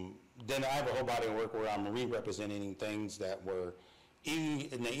 Then I have a whole body of work where I'm re-representing things that were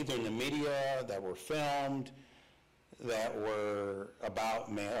either in the media, that were filmed, that were about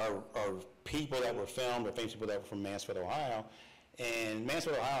or people that were filmed, or famous people that were from Mansfield, Ohio. And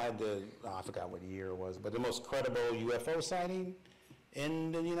Mansfield, Ohio had I forgot what year it was, but the most credible UFO sighting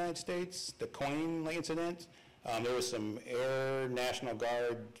in the United States, the Coin incident. There was some Air National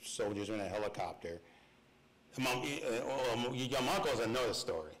Guard soldiers in a helicopter. My uncle's another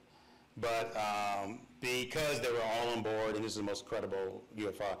story, but because they were all on board, and this is the most credible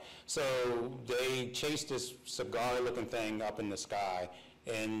UFO, so they chased this cigar-looking thing up in the sky,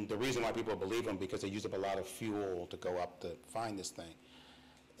 and the reason why people believe them because they used up a lot of fuel to go up to find this thing.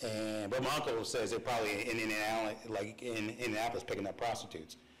 But my uncle says they're probably in Indianapolis picking up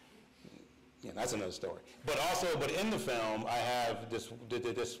prostitutes. Yeah, that's another story. But in the film, I have this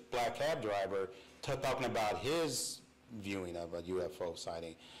black cab driver talking about his viewing of a UFO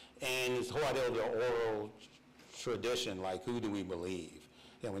sighting, and this whole idea of the oral tradition, like who do we believe?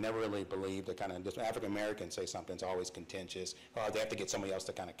 We never really believe that kind of, just African Americans say something, it's always contentious, or they have to get somebody else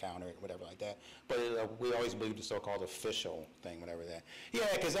to kind of counter it, whatever like that. But we always believe the so-called official thing, whatever that. Yeah,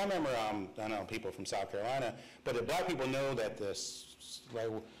 because I remember, I know people from South Carolina, but the black people know that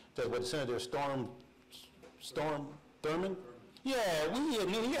what Senator Storm Storm Thurman? Yeah, we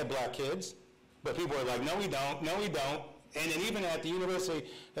knew he had black kids, but people were like, no, we don't, no, we don't. And then even at the University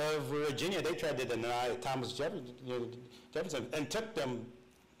of Virginia, they tried to deny Thomas Jefferson, and took them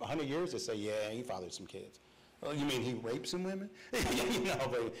 100 years to say, yeah, he fathered some kids. Well, you mean he raped some women? But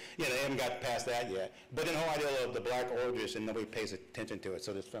they haven't got past that yet. But the whole idea of the black origins, and nobody pays attention to it,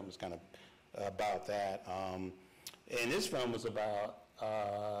 so this film is kind of about that. And this film was about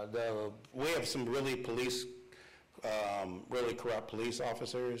we have some really corrupt police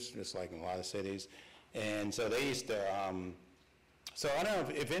officers, just like in a lot of cities. And so they used to, so I don't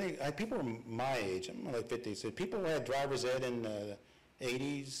know if any, people are my age, I'm like 50, so people had driver's ed in the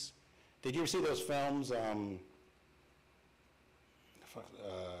 80s. Did you ever see those films,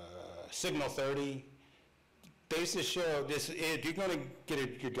 Signal 30? They used to show this, if you're going to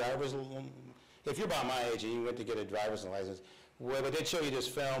get your driver's, if you're about my age and you went to get a driver's license, well, they'd show you this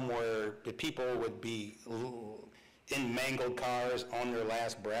film where the people would be in mangled cars on their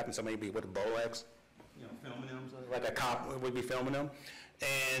last breath, and somebody would be with a Bolex, filming them, like a cop would be filming them.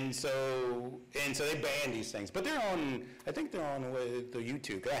 And so they banned these things. But they're on, I think they're on the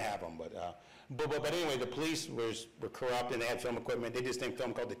YouTube. I have them, but anyway, the police were corrupt, and they had film equipment. They did this thing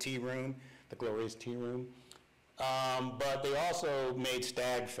film called the Tea Room, the glorious Tea Room. But they also made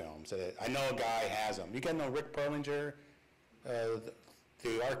stag films. I know a guy has them. You guys know Rick Perlinger,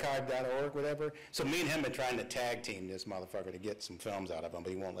 the archive.org, whatever. So me and him are trying to tag team this motherfucker to get some films out of him,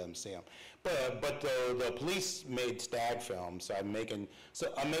 but he won't let him see them. But the police made stag films. So I'm making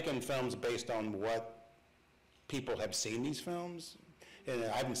films based on what people have seen these films, and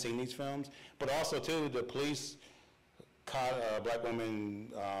I haven't seen these films. But also too, the police caught a black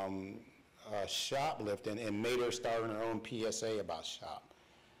woman shoplifting and made her star in her own PSA about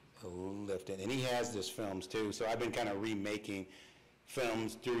shoplifting, and he has this films too. So I've been kind of remaking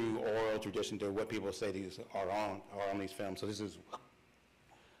films through oral tradition, to what people say these are on these films. So this is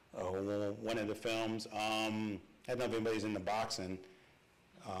one of the films. I don't know if anybody's into boxing.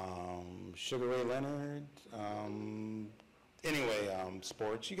 Sugar Ray Leonard.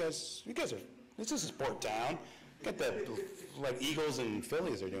 Sports. You guys are. This is a sport town. Got the like Eagles and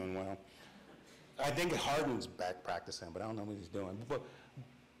Phillies are doing well. I think Harden's back practicing, but I don't know what he's doing.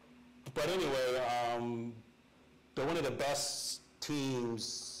 But anyway, they're one of the best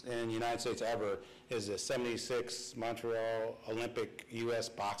teams in the United States ever. Is the '76 Montreal Olympic U.S.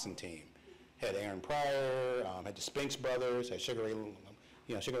 boxing team. Had Aaron Pryor, had the Spinks brothers, had Sugar Ray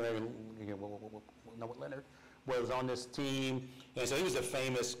Leonard was on this team, and so he was a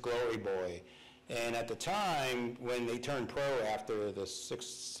famous glory boy. And at the time, when they turned pro after the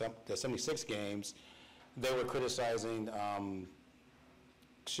 '76 games, they were criticizing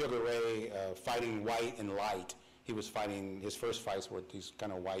Sugar Ray fighting white and light. He was fighting, his first fights were these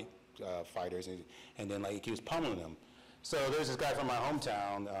kind of white fighters, and then like he was pummeling them. So there's this guy from my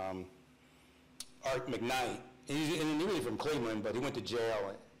hometown, Art McKnight. He's really from Cleveland, but he went to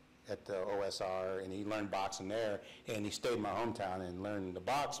jail at the OSR, and he learned boxing there, and he stayed in my hometown and learned to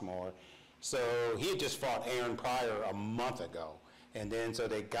box more. So he had just fought Aaron Pryor a month ago, and then so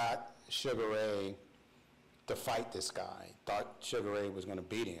they got Sugar Ray to fight this guy. Thought Sugar Ray was going to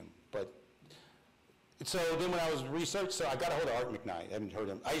beat him, but so then when I was researching, so I got a hold of Art McKnight. I haven't heard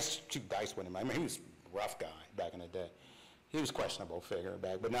him. I used to shoot dice with him. I mean, he was a rough guy back in the day. He was questionable figure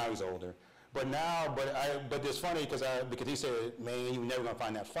back, but now he's older. But it's funny because he said, man, you're never gonna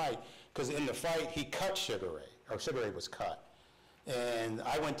find that fight, because in the fight he cut Sugar Ray, or Sugar Ray was cut. And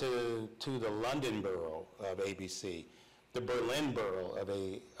I went to the London borough of ABC, the Berlin borough of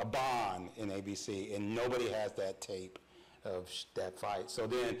a Bonn in ABC, and nobody has that tape of that fight. So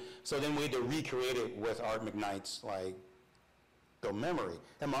then we had to recreate it with Art McKnight's like the memory.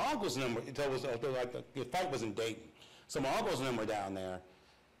 And my uncle's number, the fight was in Dayton. So my uncles and them were down there.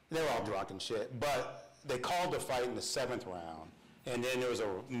 They were all drunk and shit, but they called the fight in the 7th round, and then there was a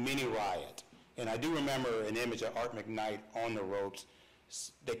mini riot. And I do remember an image of Art McKnight on the ropes,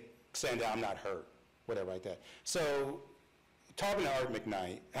 they saying that I'm not hurt, whatever like that. So talking to Art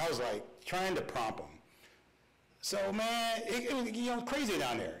McKnight, I was like trying to prompt him. So man, it was crazy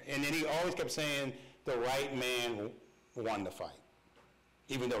down there. And then he always kept saying the right man won the fight,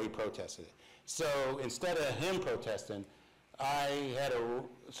 even though he protested it. So instead of him protesting, I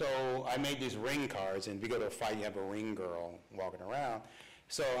made these ring cards, and if you go to a fight, you have a ring girl walking around.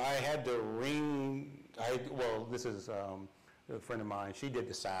 So I had the ring, this is a friend of mine, she did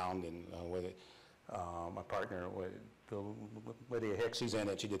the sound, and with it, my partner, Lydia Hicks, she's in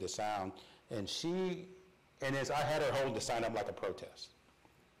it, she did the sound, and I had her hold the sign up like a protest.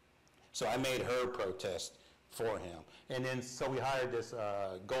 So I made her protest for him. And then, so we hired this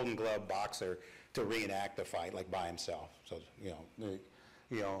Golden Glove boxer to reenact the fight, like by himself. So,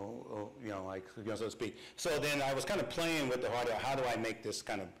 like, so to speak. So then I was kind of playing with the heart of how do I make this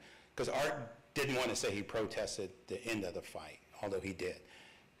kind of, because Art didn't want to say he protested the end of the fight, although he did.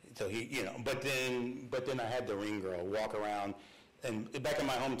 So he, but then I had the ring girl walk around, and back in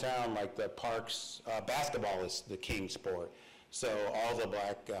my hometown, like the parks, basketball is the king sport. So all the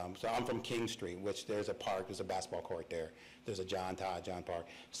black, so I'm from King Street, which there's a park, there's a basketball court there. There's a John Park.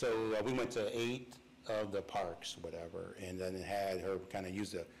 So we went to 8 of the parks, whatever, and then it had her kind of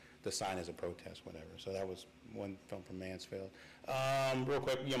use the sign as a protest, whatever. So that was one film from Mansfield. Real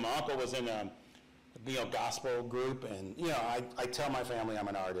quick, my uncle was in a gospel group, and I tell my family I'm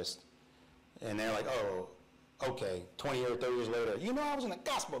an artist, and they're like, oh, okay, 20 or 30 years later, I was in a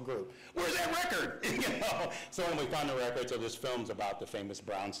gospel group. Where's that record? So when we found the record, so this film's about the famous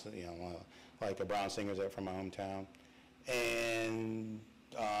Brown, like the Brown singers from my hometown, and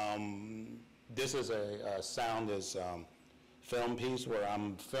this is a sound is film piece where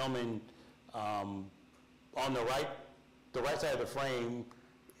I'm filming on the right side of the frame.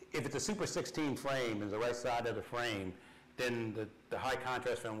 If it's a Super 16 frame and the right side of the frame, then the high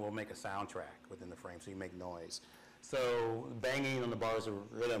contrast film will make a soundtrack within the frame, so you make noise. So banging on the bars of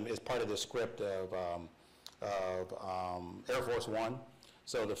rhythm is part of the script of Air Force One.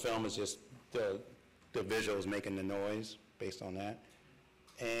 So the film is just the visuals making the noise based on that.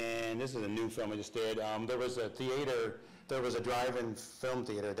 And this is a new film I just did. There was a theater, there was a drive-in film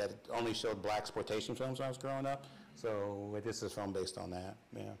theater that only showed black exploitation films when I was growing up. So this is a film based on that,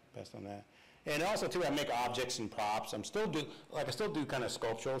 based on that. And also too, I make objects and props. I still do kind of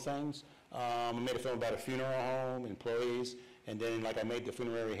sculptural things. I made a film about a funeral home, employees, and then I made the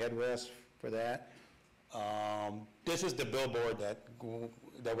funerary headrest for that. This is the billboard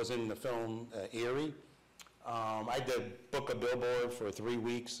that was in the film Erie. I did book a billboard for 3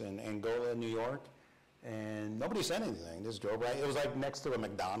 weeks in Angola, New York, and nobody said anything. Just drove right. It was next to a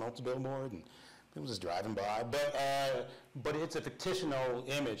McDonald's billboard, and people just driving by. But it's a fictional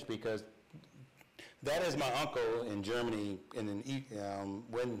image because that is my uncle in Germany, and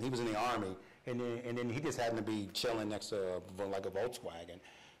when he was in the army, and then he just happened to be chilling next to a Volkswagen.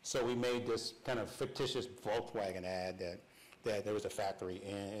 So we made this kind of fictitious Volkswagen ad that there was a factory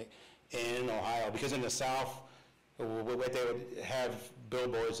in Ohio, because in the South, they would have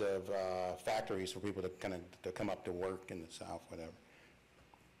billboards of factories for people to come up to work in the South, whatever.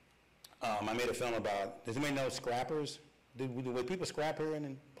 I made a film about, does anybody know scrappers? Would people scrap here?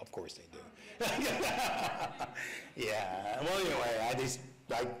 And of course they do. Yeah. Well, anyway,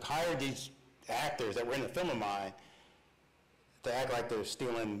 I hired these actors that were in a film of mine to act like they're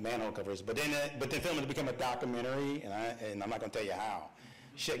stealing manhole covers. But then the film had become a documentary, and I'm not going to tell you how.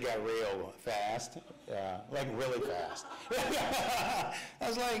 Shit got real fast, really fast. I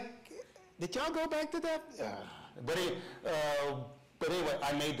was like, did y'all go back to that? But anyway,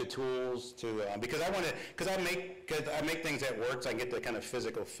 I made the tools to because I make things at work, so I get the kind of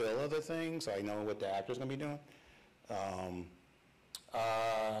physical feel of the thing, so I know what the actor's gonna be doing.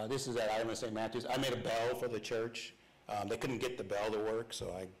 This is at Ireland St. Matthews. I made a bell for the church. They couldn't get the bell to work,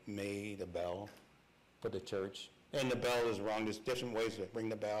 so I made a bell for the church. And the bell is rung. There's different ways to ring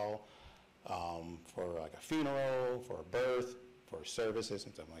the bell for a funeral, for a birth, for services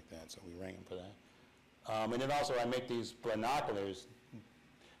and stuff like that. So we ring them for that. And then also I make these binoculars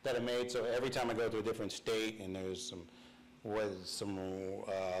that are made so every time I go to a different state and there's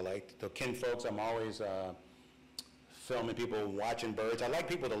like the kinfolks, I'm always filming people watching birds. I like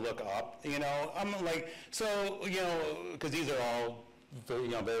people to look up, I'm like, so, because these are all,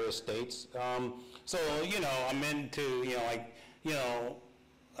 various states. So, I'm into,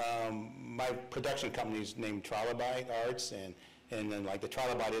 my production company is named Trilobite Arts, and then the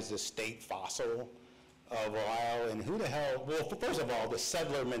Trilobite is the state fossil of Ohio, and who the hell, well, first of all, the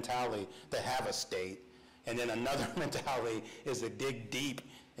settler mentality to have a state, and then another mentality is to dig deep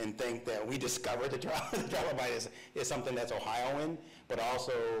and think that we discovered the Trilobite is something that's Ohioan, but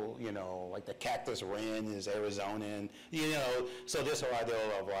also, like the cactus wren is Arizonan, so this whole idea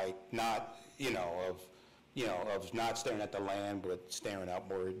of not, of not staring at the land, but staring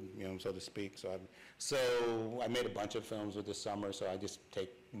upward, so to speak. So I made a bunch of films with this summer, so I just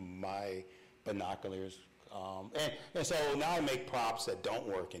take my binoculars, and so now I make props that don't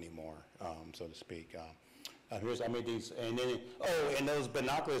work anymore, so to speak. I made these, and then, and those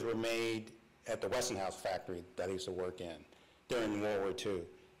binoculars were made at the Westinghouse factory that I used to work in during World War II.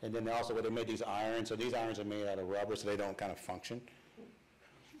 And then also they made these irons, so these irons are made out of rubber, so they don't kind of function.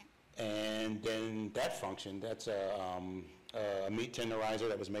 And then that function, that's a meat tenderizer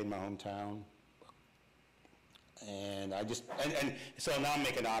that was made in my hometown. And I just, and so now I'm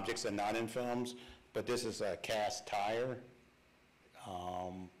making objects that are not in films, but this is a cast tire.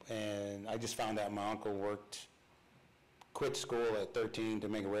 And I just found out my uncle quit school at 13 to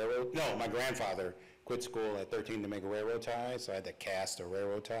make a railroad. No, my grandfather quit school at 13 to make a railroad tie, so I had to cast a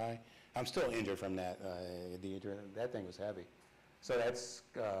railroad tie. I'm still injured from that. That thing was heavy. So that's,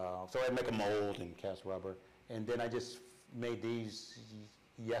 so I make a mold and cast rubber. And then I just made these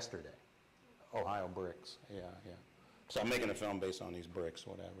yesterday, Ohio bricks, yeah. So I'm making a film based on these bricks,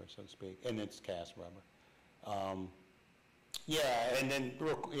 whatever, so to speak, and it's cast rubber. Yeah, and then,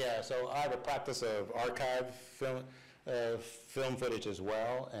 so I have a practice of archive film footage as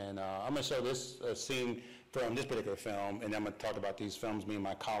well, and I'm gonna show this scene from this particular film, and I'm gonna talk about these films me and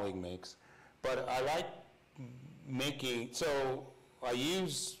my colleague makes. But I like making, so I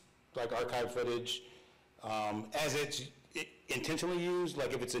use like archive footage as it's intentionally used,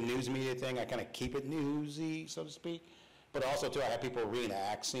 like if it's a news media thing, I kind of keep it newsy, so to speak. But also too, I have people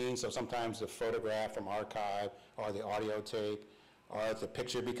reenact scenes, so sometimes the photograph from archive or the audio tape or if the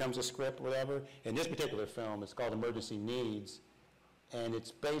picture becomes a script, whatever. In this particular film, it's called Emergency Needs, and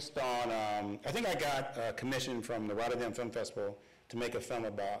it's based on, I think I got a commission from the Rotterdam Film Festival to make a film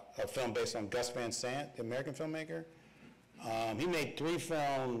based on Gus Van Sant, the American filmmaker. He made 3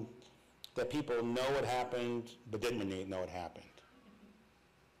 films that people know what happened, but didn't really know what happened.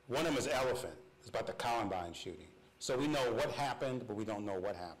 One of them is Elephant. It's about the Columbine shooting. So we know what happened, but we don't know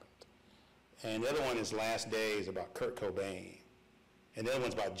what happened. And the other one is Last Days, about Kurt Cobain. And the other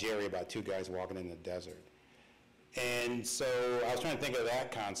one's about Jerry, about 2 guys walking in the desert. And so I was trying to think of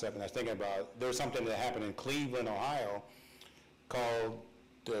that concept, and I was thinking about, there was something that happened in Cleveland, Ohio, called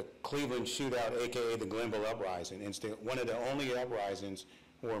the Cleveland Shootout, AKA the Glenville Uprising. It's one of the only uprisings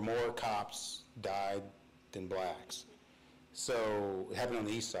where more cops died than blacks. So it happened on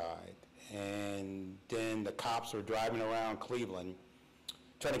the east side. And then the cops were driving around Cleveland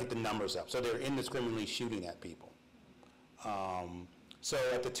trying to get the numbers up. So they're indiscriminately shooting at people. So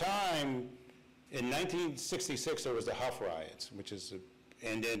at the time, in 1966, there was the Huff riots,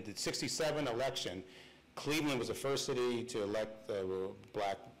 and then the 67 election, Cleveland was the first city to elect the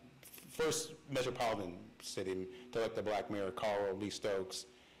first metropolitan city to elect the black mayor, Carl Lee Stokes.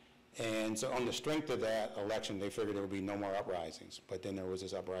 And so on the strength of that election, they figured there would be no more uprisings. But then there was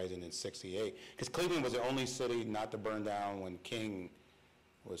this uprising in '68. Because Cleveland was the only city not to burn down when King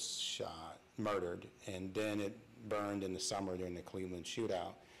was murdered. And then it burned in the summer during the Cleveland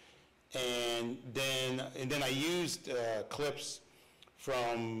shootout. And then I used clips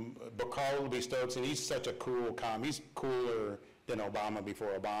from Carl Lee Stokes, and he's such a cool he's cooler than Obama before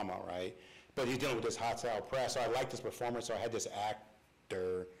Obama, right? But he's dealing with this hostile press. So I liked this performance, so I had this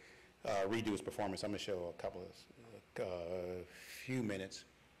actor redo his performance. I'm going to show a couple of few minutes.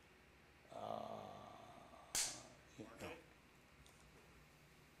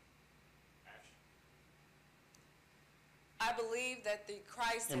 I believe that the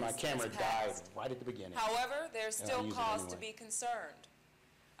crisis and my camera died right at the beginning. However, there's still cause to be concerned.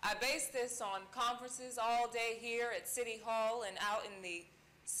 I base this on conferences all day here at City Hall and out in the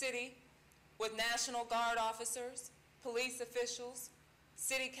city with National Guard officers, police officials,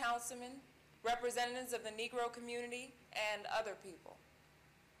 city councilmen, representatives of the Negro community, and other people.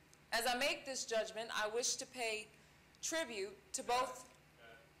 As I make this judgment, I wish to pay tribute to both.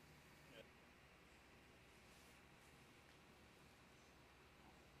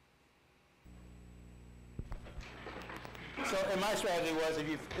 So, and my strategy was, if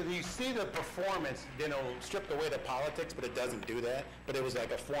you see the performance, then it'll strip away the politics, but it doesn't do that. But it was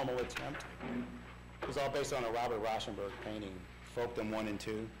like a formal attempt. It was all based on a Robert Rauschenberg painting, Folkdom 1 and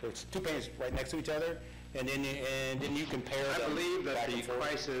 2. There's 2 paintings right next to each other, and then you compare them. I believe that the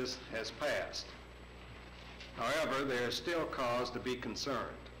crisis has passed. However, there is still cause to be concerned.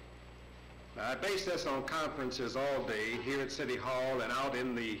 Now, I base this on conferences all day here at City Hall and out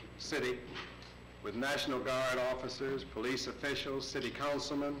in the city with National Guard officers, police officials, city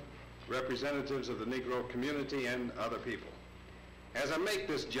councilmen, representatives of the Negro community, and other people. As I make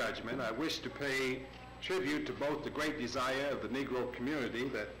this judgment, I wish to pay tribute to both the great desire of the Negro community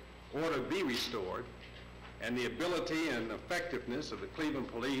that order be restored and the ability and effectiveness of the Cleveland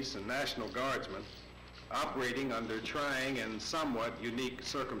Police and National Guardsmen operating under trying and somewhat unique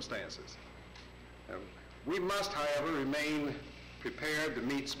circumstances. We must, however, remain prepared to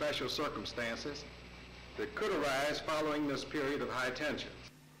meet special circumstances that could arise following this period of high tension.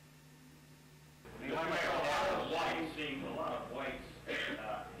 A lot of whites in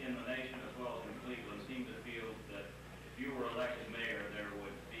the nation as well as in Cleveland seem to feel that if you were elected mayor, there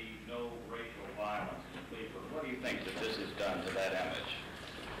would be no racial violence in Cleveland. What do you think that this has done to that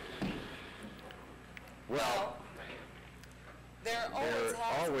image? Well,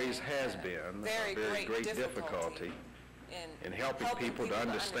 always has been a very great difficulty in helping people to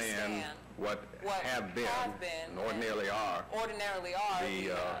understand what have been and ordinarily are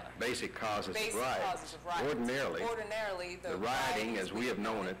the basic causes of riot. Ordinarily, the rioting as we have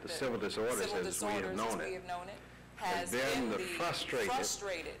known it, the civil disorders as we have known it, has been the frustrated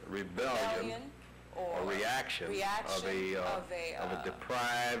rebellion or reaction of a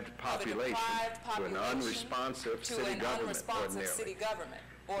deprived population to an unresponsive city government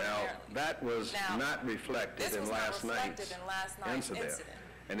ordinarily. Now, that was not reflected in last night's incident,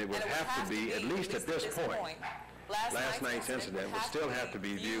 and it would have to be, at least at this point, last night's incident would still have to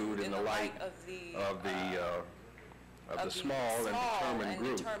be viewed in the light of the small and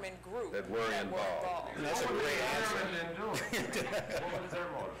determined group that were involved. That's a great answer. What was their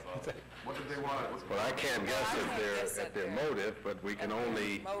motive? What did they want? Well, I can't guess at their motive, but we can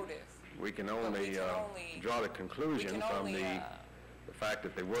only draw the conclusion from the fact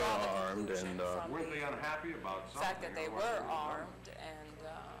that they were armed and weren't they unhappy about something? The fact that they were armed and do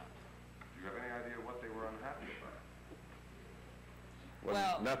you have any idea what they were unhappy about?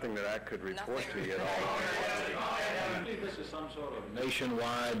 Well, nothing that I could report to you at all. I think this is some sort of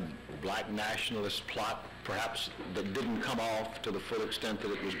nationwide black nationalist plot, perhaps, that didn't come off to the full extent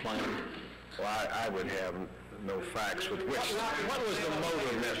that it was planned? Well, I would have no facts with which. What was the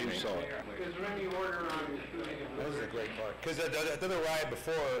motive that you saw? Is there any order on shooting? That was a great part. Because the other riot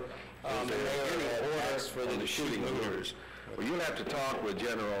before, the mayor had asked for the shooting orders. Well, you'll have to talk with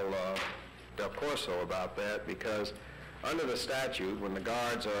General Del Corso about that, because under the statute, when the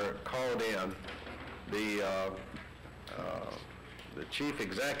guards are called in, the chief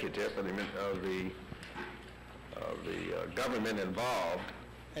executive of the government involved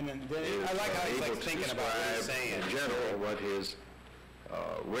and then I like how he's like thinking about what he's saying. In general, what his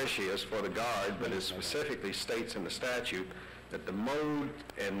wish is for the guard, but it specifically states in the statute that the mode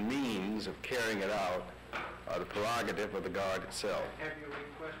and means of carrying it out are the prerogative of the guard itself. Have you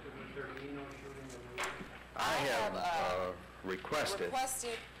requested that there be no shooting? I have requested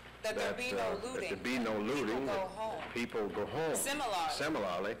that there be no looting. That there be no looting. People go home.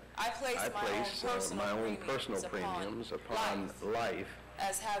 Similarly, I place my own personal premiums upon life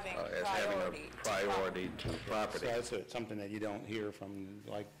as having a priority to property. So that's something that you don't hear from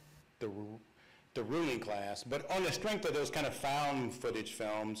like the ruling class. But on the strength of those kind of found footage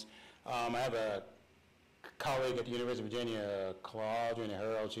films, I have a colleague at the University of Virginia, Claudia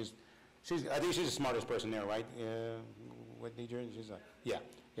Harold. I think she's the smartest person there, right? Whitney Jordan? She's like, yeah.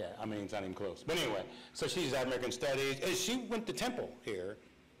 I mean, it's not even close. But anyway, so she's American Studies. And she went to Temple here,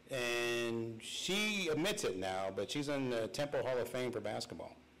 and she admits it now, but she's in the Temple Hall of Fame for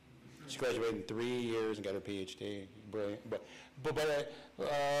basketball. She graduated in 3 years and got her PhD. Brilliant. But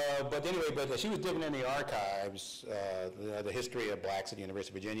anyway, she was digging in the archives, the history of blacks at the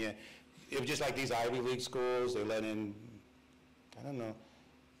University of Virginia. It was just like these Ivy League schools. They let in, I don't know,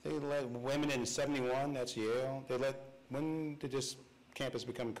 they let women in 71, that's Yale. When did this campus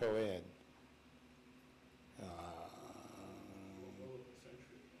become co-ed?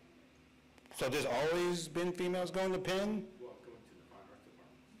 So there's always been females going to Penn? Well, going to the fine arts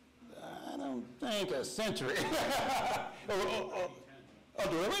department. I don't think a century. Oh,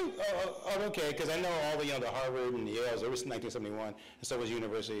 really? Okay, because I know all the Harvard and the Yales, it was 1971, and so was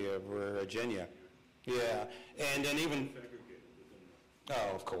University of Virginia. Yeah, and then even,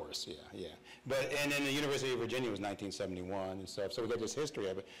 oh, of course, yeah. And then the University of Virginia was 1971 and stuff, so we got this history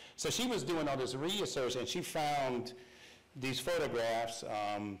of it. So she was doing all this research, and she found these photographs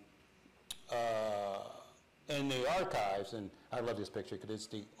in the archives, and I love this picture because it's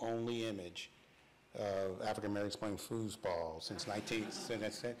the only image of African Americans playing foosball since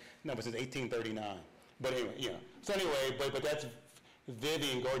 1839. But anyway, So anyway, but that's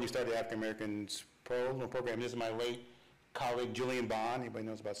Vivian Gordon, who started the African Americans program. This is my late colleague Julian Bond. Anybody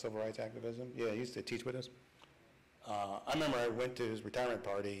knows about civil rights activism? Yeah, he used to teach with us. I remember I went to his retirement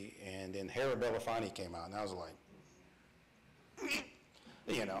party, and then Harold Belafonte came out, and I was like,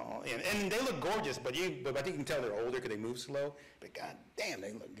 and they look gorgeous, but I think you can tell they're older because they move slow. But god damn,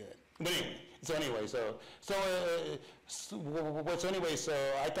 they look good. But anyway, so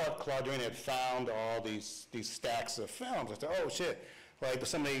I thought Claudine had found all these stacks of films. I thought, oh shit, like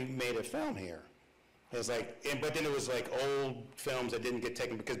somebody made a film here. It was like, but then it was like old films that didn't get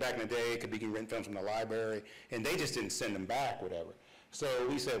taken because back in the day it could be rent films from the library, and they just didn't send them back, whatever. So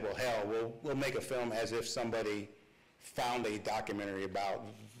we said, well, hell, we'll make a film as if somebody found a documentary about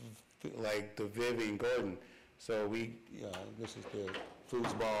like the Vivian Gordon. So this is the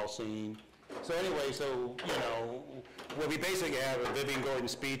foosball scene. So anyway, well, we basically have a Vivian Gordon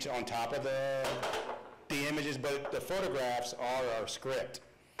speech on top of the images, but the photographs are our script.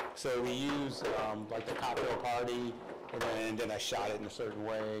 So we used like the cocktail party, and then I shot it in a certain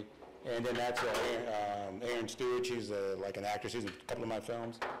way. And then that's Erin Stewart. She's like an actress. She's in a couple of my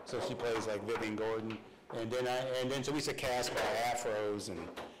films. So she plays like Vivian Gordon. And then so we used to cast by afros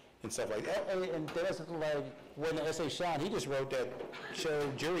and stuff like that. And that's like when S.A. Sean, he just wrote that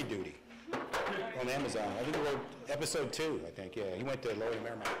show Jury Duty on Amazon. I think he wrote episode 2, I think, yeah. He went to Loyola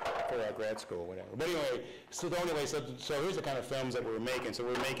Marymount for grad school or whatever. But anyway, so here's the kind of films that we were making. So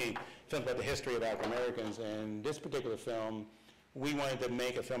we were making films about the history of African Americans, and this particular film, we wanted to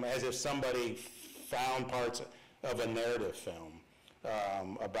make a film as if somebody found parts of a narrative film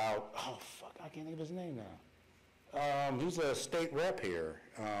about, oh, fuck, I can't think of his name now. He's a state rep here.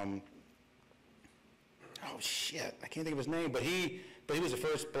 Oh, shit, I can't think of his name, but he was the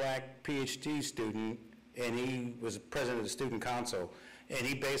first black PhD student, and he was president of the student council, and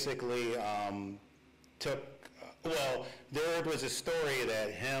he basically there was a story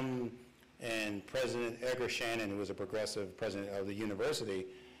that him and President Edgar Shannon, who was a progressive president of the university,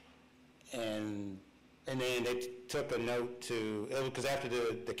 and then they took a note to, because after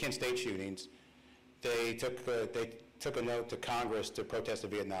the Kent State shootings, they took a note to Congress to protest the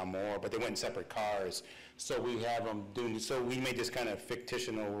Vietnam War, but they went in separate cars. So we have them so we made this kind of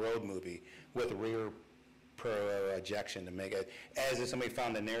fictional road movie with rear projection to make it, as if somebody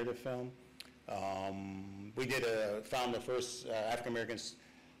found a narrative film. We found the first African-American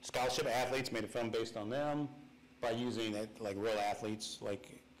scholarship athletes, made a film based on them by using like real athletes,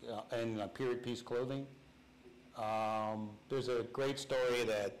 in period piece clothing. There's a great story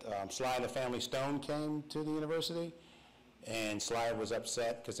that Sly and the Family Stone came to the university, and Sly was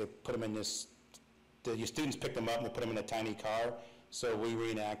upset because they put him in your students picked him up and they put him in a tiny car, so we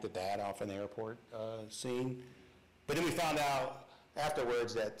reenacted that off in the airport scene. But then we found out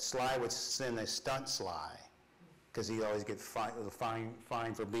afterwards that Sly would send a stunt Sly, because he always get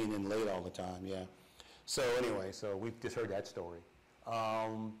fined for being in late all the time, yeah. So anyway, so we just heard that story.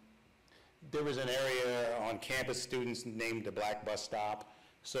 There was an area on campus, students named the Black Bus Stop,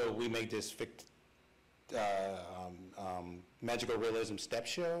 so we made this magical realism step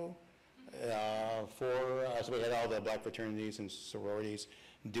show so we had all the black fraternities and sororities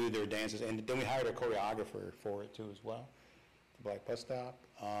do their dances, and then we hired a choreographer for it too as well, the Black Bus Stop.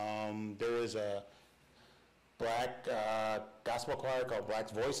 There is a black gospel choir called Black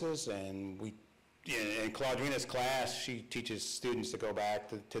Voices, and in Claudrina's class, she teaches students to go back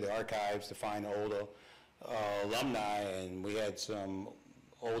to the archives to find old alumni, and we had some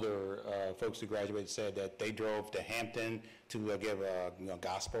older folks who graduated said that they drove to Hampton to give a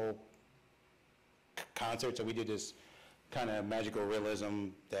gospel concert. So we did this kind of magical realism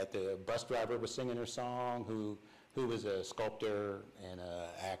that the bus driver was singing her song, who was a sculptor and an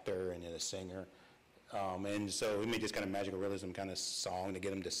actor and then a singer. And so we made this kind of magical realism kind of song to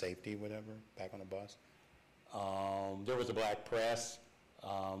get them to safety, whatever, back on the bus. There was a black press,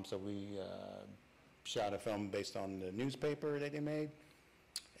 so we shot a film based on the newspaper that they made.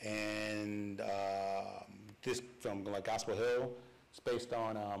 And this film, like Gospel Hill, is based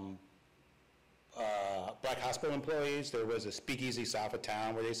on black hospital employees. There was a speakeasy south of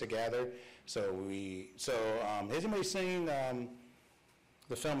town where they used to gather. So has anybody seen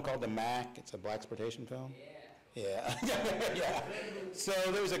the film called The Mac? It's a blaxploitation film. Yeah. Yeah. So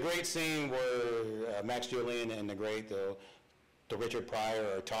there was a great scene where Max Julien and the Richard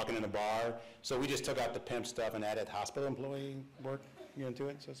Pryor are talking in a bar. So we just took out the pimp stuff and added hospital employee work into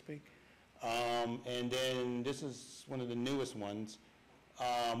it, so to speak. And then this is one of the newest ones.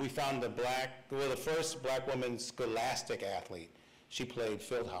 We found the first black woman scholastic athlete. She played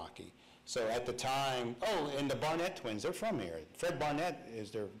field hockey. So at the time, and the Barnett twins, they're from here. Fred Barnett is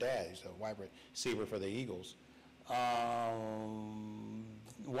their dad. He's a wide receiver for the Eagles. One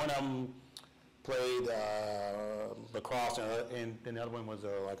of them played lacrosse, and the other one was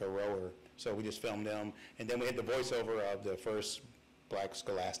like a rower. So we just filmed them. And then we had the voiceover of the first black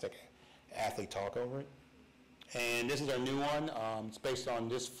scholastic athlete talk over it. And this is our new one. It's based on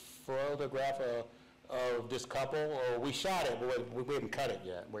this photograph of this couple. We shot it, but we haven't cut it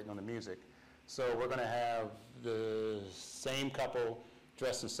yet, waiting on the music. So we're going to have the same couple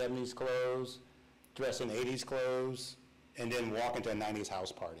dressed in 70s clothes, dressed in 80s clothes, and then walk into a 90s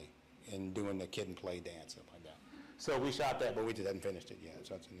house party and doing the kid and play dance, stuff like that. So we shot that, but we just haven't finished it yet,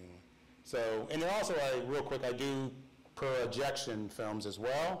 so that's a new one. So, and then also, real quick, I do projection films as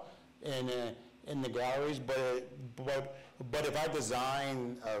well in the galleries, but if I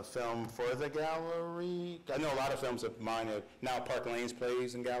design a film for the gallery, I know a lot of films of mine are now Park Lanes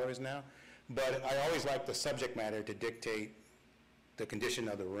plays in galleries now, but I always like the subject matter to dictate the condition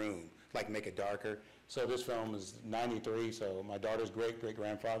of the room, like make it darker. So this film is 93, so my daughter's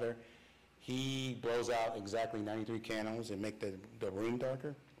great-great-grandfather, he blows out exactly 93 candles and make the room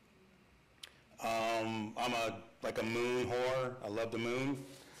darker. I'm like a moon whore. I love the moon.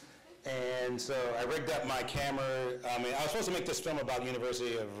 And so I rigged up my camera. I mean, I was supposed to make this film about the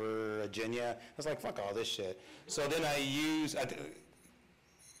University of Virginia. I was like, fuck all this shit. So then I used,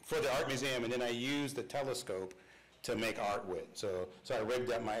 for the art museum, and then I used the telescope to make art with. So I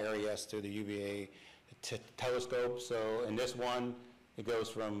rigged up my ARES to the UVA telescope. So in this one, it goes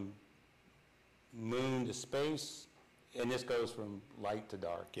from moon to space, and this goes from light to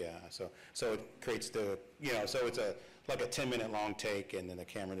dark, yeah. So it creates the, so it's like a 10-minute long take, and then the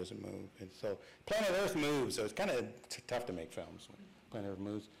camera doesn't move. And so Planet Earth moves, so it's kind of tough to make films when Planet Earth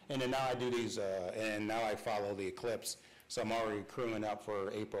moves. And then now I do these, and now I follow the eclipse. So I'm already crewing up for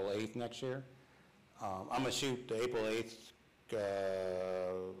April 8th next year. I'm going to shoot the April 8th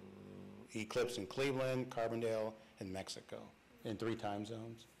eclipse in Cleveland, Carbondale, and Mexico in 3 time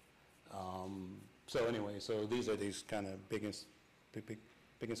zones. So anyway, so these are these kind of big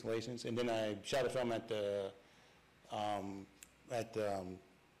installations. And then I shot a film at the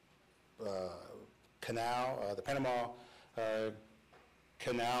canal, the Panama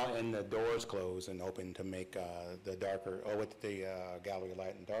Canal, and the doors closed and open to make the darker, with the gallery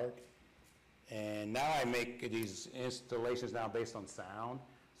light and dark. And now I make these installations now based on sound.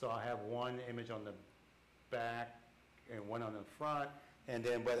 So I have one image on the back and one on the front, and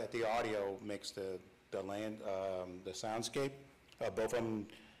then but the audio makes the soundscape, both of them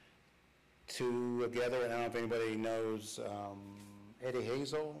together. And I don't know if anybody knows Eddie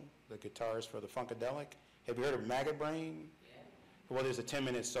Hazel, the guitarist for the Funkadelic. Have you heard of Maggot Brain? Yeah. Well, there's a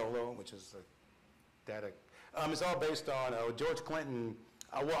 10-minute solo, which is it's all based on George Clinton.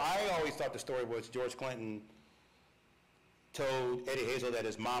 Well, I always thought the story was George Clinton told Eddie Hazel that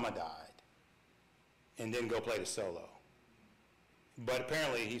his mama died and then go play the solo. But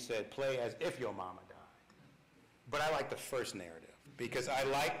apparently he said, play as if your mama died. But I like the first narrative because I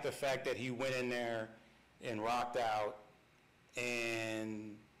like the fact that he went in there and rocked out,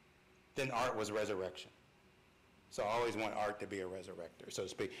 and then art was resurrection. So I always want art to be a resurrector, so to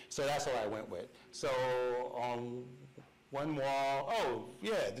speak. So that's what I went with. So on one wall,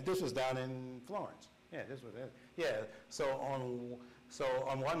 this was down in Florence. Yeah, this was it. Yeah, so on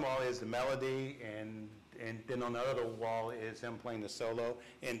one wall is the melody, and then on the other wall is him playing the solo,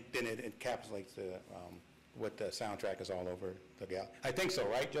 and then it encapsulates what the soundtrack is all over the gallery. I think so,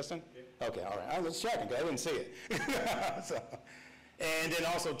 right, Justin? Yeah. Okay, all right. I was checking because I didn't see it. And then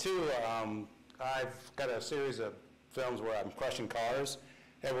also too, I've got a series of films where I'm crushing cars.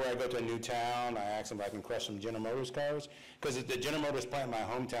 Everywhere I go to a new town, I ask them if I can crush some General Motors cars, because the General Motors plant in my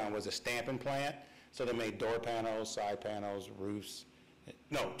hometown was a stamping plant, so they made door panels, side panels, roofs,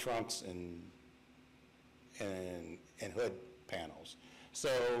 trunks and hood panels. So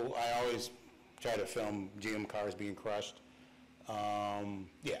I always try to film GM cars being crushed. And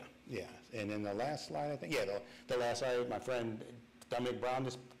then the last slide, I think, the last slide, my friend Dominic Brown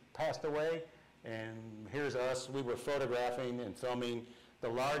just passed away, and here's us. We were photographing and filming the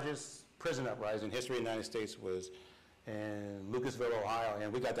largest prison uprising in history of the United States was in Lucasville, Ohio,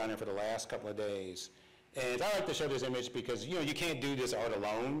 and we got down there for the last couple of days. And I like to show this image because, you can't do this art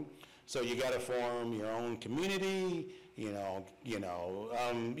alone, so you got to form your own community, your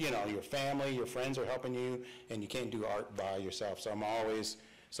family, your friends are helping you, and you can't do art by yourself. So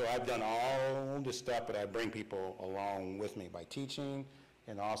I've done all this stuff, but I bring people along with me by teaching,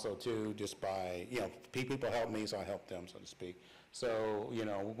 and also too, just by, people help me, so I help them, so to speak. So, we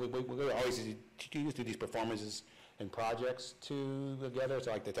always do these performances and projects together,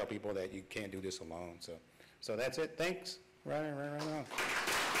 so I like to tell people that you can't do this alone. So that's it, thanks. Right on.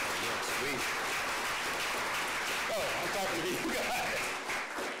 Sweet. Oh, I'm talking to you guys.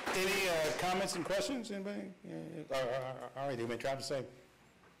 Any comments and questions, anybody? All right, anybody try to say?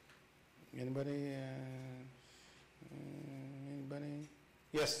 Anybody? Anybody?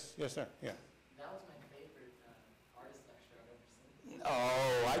 Yes, sir, yeah. That was my favorite artist lecture I've ever seen.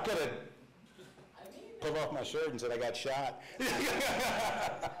 Oh, I could have pulled off my shirt and said I got shot. I think I've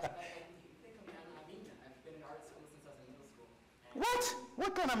been in art school since I was in middle school. What?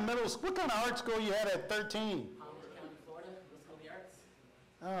 What kind of art school you had at 13? Palm Beach County, Florida, Middle School of the Arts.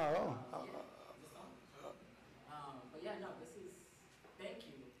 But yeah, no, thank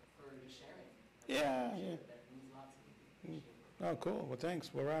you for sharing. Yeah. That means a lot to me. Oh, cool. Well,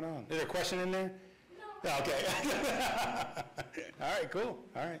 thanks. We're right on. Is there a question in there? No. Okay. All right, cool.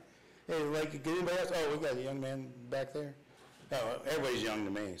 All right. Hey, anybody else? Oh, we got a young man back there. Oh, everybody's young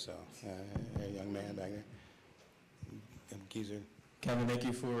to me, so a young man back there. Geezer. Kevin, thank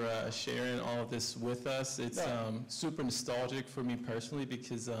you for sharing all of this with us. It's super nostalgic for me personally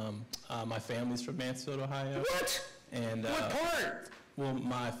because my family's from Mansfield, Ohio. What? And what part? Well,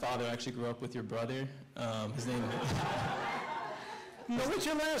 my father actually grew up with your brother. His name No, what's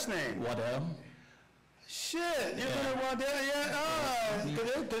your last name? Waddell. Shit, you're gonna want that, yeah.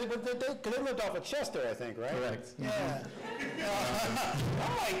 Because they lived off of Chester, I think, right? Correct. Yeah.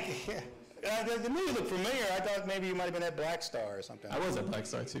 I'm like, the movie looked familiar. I thought maybe you might have been at Black Star or something. I was at Black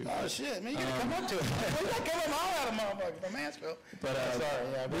Star too. Oh shit, man, you gotta come up to it. You gotta come all out of motherfuckers from Mansfield. But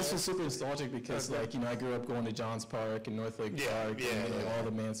this was super nostalgic because, like, you know, I grew up going to Johns Park and North Lake Park and all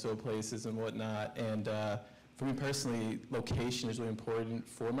the Mansfield places and whatnot. And for me personally, location is really important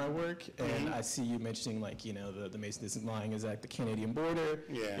for my work. And I see you mentioning, like, you know, the Mason-Dixon line is at the Canadian border.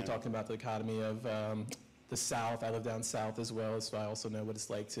 Yeah. You're talking about the dichotomy of the South. I live down South as well, so I also know what it's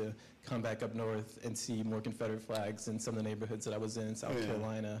like to come back up north and see more Confederate flags in some of the neighborhoods that I was in South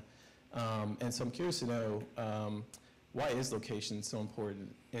Carolina. And so I'm curious to know, why is location so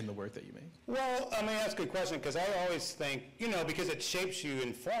important in the work that you make? Well, I mean, that's a good question, because I always think, you know, because it shapes you,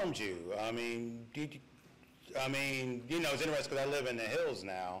 informs you. I mean, you know, it's interesting because I live in the hills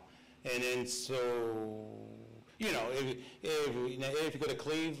now, and then so, you know, if you go to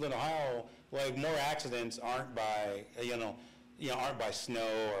Cleveland, Ohio, like, more accidents aren't by, aren't by snow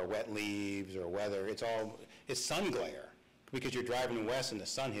or wet leaves or weather. It's sun glare, because you're driving west and the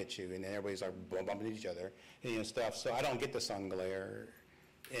sun hits you, and then everybody's like bumping into each other and stuff. So I don't get the sun glare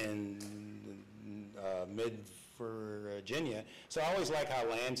in mid-Virginia. So I always like how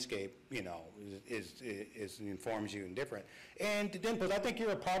landscape, you know, is informs you and different. And then, but I think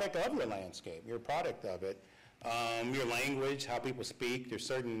you're a product of your landscape. You're a product of it. Your language, how people speak. There's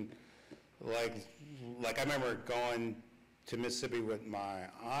certain, like I remember going to Mississippi with my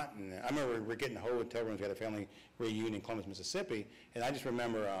aunt, and I remember we're getting a hotel rooms. We had a family reunion in Columbus, Mississippi, and I just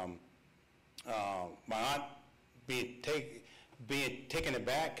remember my aunt being taken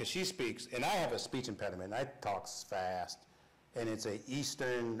aback because she speaks, and I have a speech impediment. I talk fast, and it's a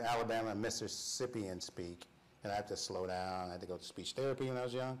Eastern Alabama Mississippian speak, and I have to slow down. I had to go to speech therapy when I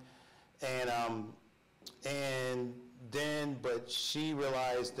was young, and then, but she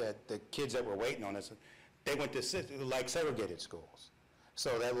realized that the kids that were waiting on us, they went to like segregated schools.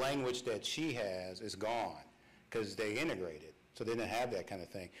 So that language that she has is gone because they integrated. So they didn't have that kind of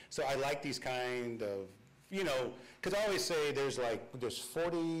thing. So I like these kind of, you know, because I always say there's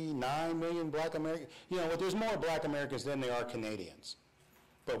 49 million black Americans. You know, there's more black Americans than there are Canadians.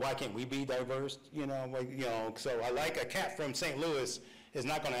 But why can't we be diverse? You know, so I like a cat from St. Louis is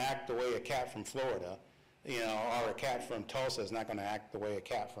not going to act the way a cat from Florida, you know, or a cat from Tulsa is not going to act the way a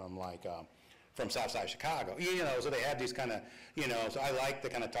cat from from Southside Chicago, you know, so they have these kind of, you know, so I like to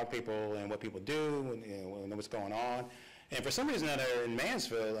kind of talk to people and what people do and what's going on. And for some reason that are in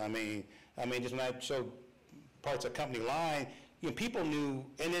Mansfield, I mean, just when I showed parts of company line, you know, people knew,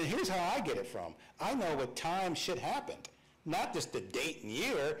 and then here's how I get it from. I know what time shit happened, not just the date and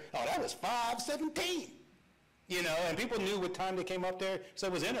year. Oh, that was 5/17. You know, and people knew what time they came up there, so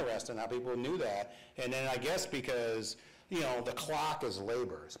it was interesting how people knew that. And then I guess because, you know, the clock is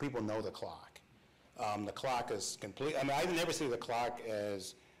labor, so people know the clock. The clock is complete. I mean, I never see the clock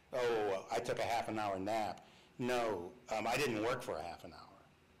as, oh, I took a half an hour nap. No, I didn't work for a half an hour.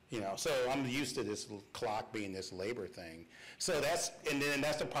 You know, so I'm used to this clock being this labor thing. So that's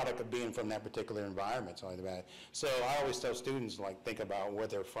the product of being from that particular environment. So I always tell students, like, think about where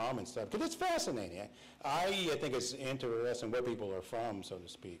they're from and stuff, because it's fascinating. I think it's interesting where people are from, so to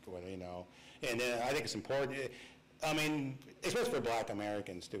speak, you know. And then I think it's important. I mean, especially for black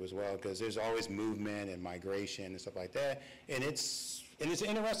Americans too as well, because there's always movement and migration and stuff like that. And it's an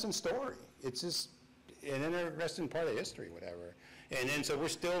interesting story. It's just an interesting part of history, whatever. And then so we're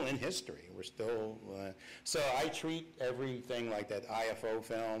still in history. We're still, so I treat everything like that IFO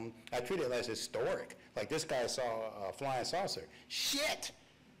film, I treat it as historic. Like this guy saw a flying saucer. Shit,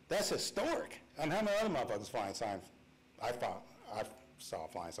 that's historic. How many other motherfuckers flying saucer? I saw a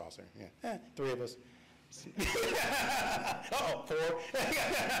flying saucer, yeah. 3 of us. Uh-oh, 4.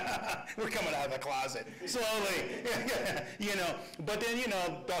 We're coming out of the closet slowly. You know, but then, you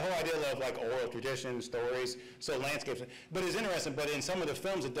know, the whole idea of like oral tradition, stories, so landscapes. But it's interesting, but in some of the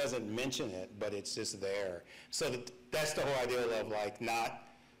films it doesn't mention it, but it's just there. So that's the whole idea of like not,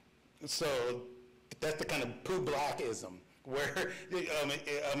 so that's the kind of poo blackism where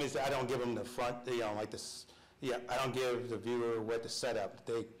I don't give them the front, you know, like this. Yeah, I don't give the viewer what the setup.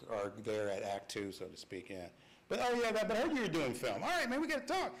 They are there at Act 2, so to speak, yeah. But, oh, yeah, but I heard you were doing film. All right, man, we got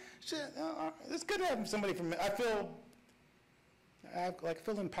to talk. Shit, it's good to have somebody from, I feel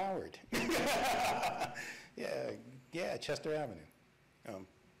empowered. Yeah, Chester Avenue.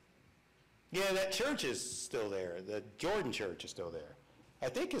 Yeah, that church is still there. The Jordan Church is still there. I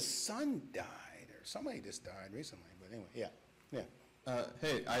think his son died, or somebody just died recently. But anyway, yeah.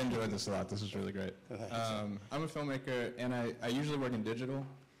 Hey, I enjoyed this a lot. This was really great. I'm a filmmaker, and I usually work in digital.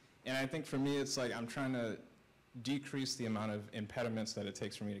 And I think for me, it's like I'm trying to decrease the amount of impediments that it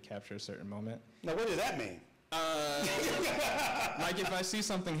takes for me to capture a certain moment. Now, what does that mean? Like if I see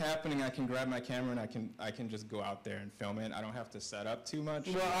something happening, I can grab my camera and I can just go out there and film it. I don't have to set up too much.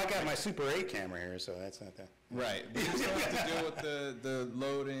 Well, I got my Super 8 camera here, so that's not that. Right, but you still have to deal with the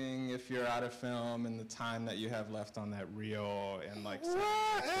loading if you're out of film and the time that you have left on that reel and like.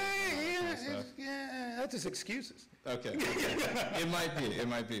 Yeah, that's just excuses. Okay. It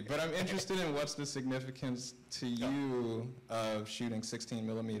might be. But I'm interested in what's the significance to you of shooting 16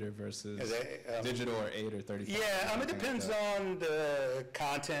 millimeter versus digital or 8 or 35. Yeah, it depends on the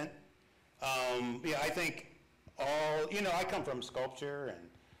content. I think I come from sculpture,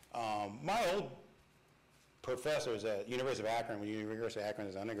 and my old professors at University of Akron, when University of Akron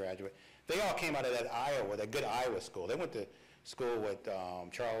as an undergraduate, they all came out of that good Iowa school. They went to school with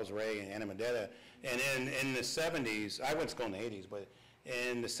Charles Ray and Anna Medetta. And in the 70s, I went to school in the 80s, but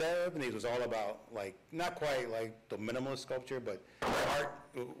in the 70s was all about, like, not quite like the minimalist sculpture, but art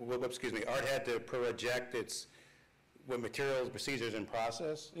had to project what materials, procedures, and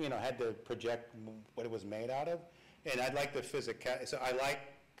process, had to project what it was made out of. And I like the so I like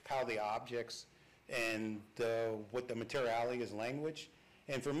how the objects and what the materiality is language.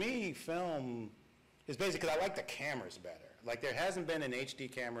 And for me, film is basically, I like the cameras better. Like, there hasn't been an HD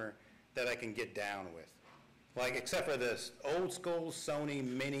camera that I can get down with. Like, except for this old school Sony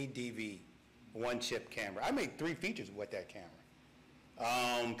Mini DV one-chip camera. I made 3 features with that camera.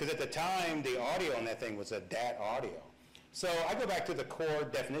 Because at the time, the audio on that thing was a DAT audio. So I go back to the core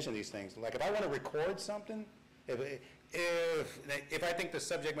definition of these things. Like, if I want to record something, if I think the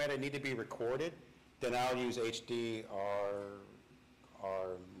subject matter need to be recorded, then I'll use HD or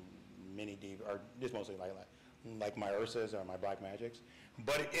Mini DV, or just mostly like my Ursas or my Blackmagics.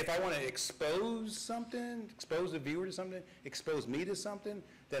 But if I want to expose something, expose the viewer to something, expose me to something,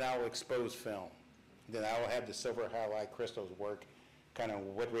 then I will expose film. Then I will have the silver halide crystals work, kind of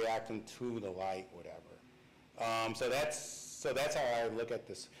what reacting to the light, whatever. So that's how I look at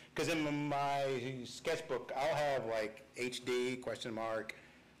this. Because in my sketchbook, I'll have like HD, question mark,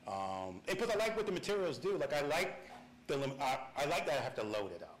 and because I like what the materials do. Like I like that I have to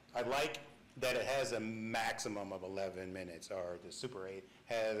load it up. I like that it has a maximum of 11 minutes, or the Super 8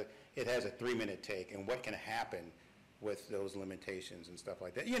 has a 3-minute take, and what can happen with those limitations and stuff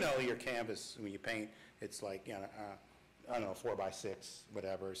like that. Your canvas, when you paint, it's like, I don't know, 4x6,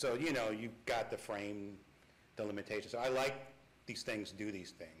 whatever. So, you've got the frame, the limitations. So I like these things do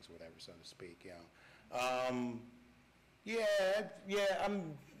these things, whatever, so to speak,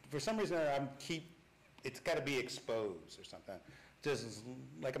 for some reason, it's got to be exposed or something. Just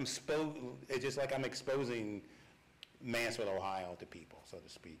like I'm exposing Mansfield, Ohio to people, so to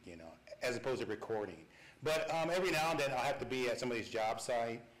speak, as opposed to recording. But every now and then I'll have to be at somebody's job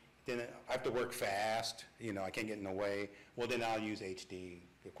site. Then I have to work fast. I can't get in the way. Well, then I'll use HD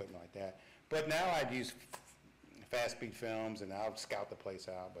equipment like that. But now I'd use fast speed films, and I'll scout the place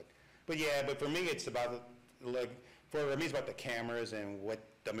out. But for me, it's about it's about the cameras and what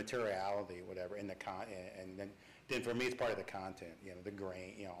the materiality, whatever, and then for me, it's part of the content, the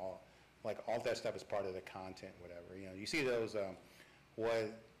grain, all that stuff is part of the content, whatever. You see those,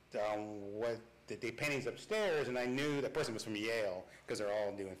 the paintings upstairs, and I knew that person was from Yale, because they're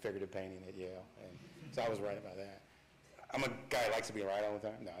all doing figurative painting at Yale, and so I was right about that. I'm a guy who likes to be right all the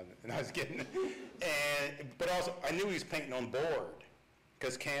time. No, I was kidding. But also, I knew he was painting on board,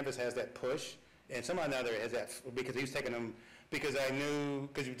 because canvas has that push, and somehow or another it has that, because he was taking them, because I knew,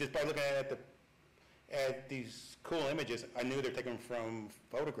 because just by looking at these cool images, I knew they're taken from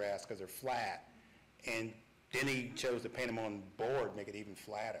photographs because they're flat, and then he chose to paint them on board, make it even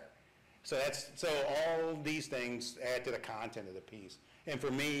flatter. So all these things add to the content of the piece. And for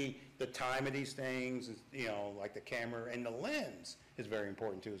me, the time of these things, like the camera and the lens is very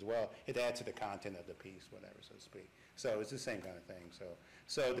important too as well. It adds to the content of the piece, whatever, so to speak. So it's the same kind of thing.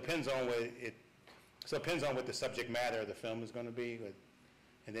 So it depends on what the subject matter of the film is going to be.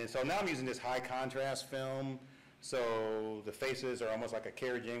 And then, so now I'm using this high contrast film, so the faces are almost like a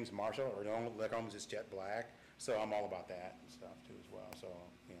Kerry James Marshall, or like almost just jet black. So I'm all about that and stuff too as well. So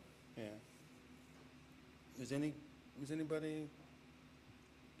yeah. Is anybody?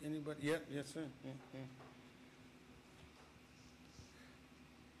 Yeah, yes sir.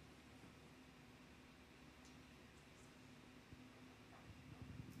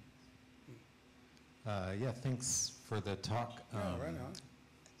 Yeah, thanks for the talk. Right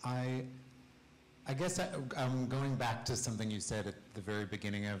on. I guess I'm going back to something you said at the very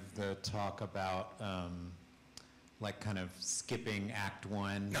beginning of the talk about like kind of skipping Act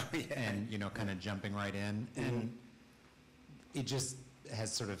One and, you know, kind of jumping right in. And it just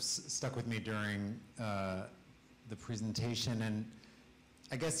has sort of stuck with me during the presentation. And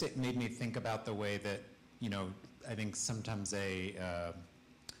I guess it made me think about the way that, you know, I think sometimes a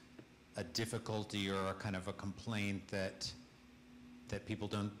difficulty or a kind of a complaint that people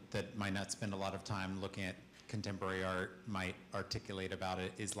that might not spend a lot of time looking at contemporary art might articulate about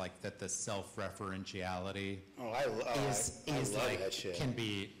it is like that the self-referentiality is love like that shit. Can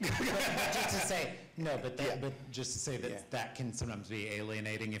be just to say no, but just to say that that can sometimes be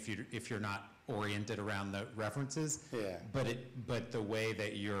alienating if you're not oriented around the references. Yeah. But the way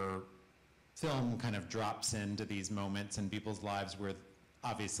that your film kind of drops into these moments in people's lives where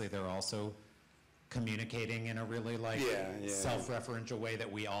obviously they're also communicating in a really like self-referential way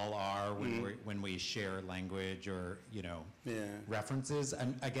that we all are when we share language or, you know, references.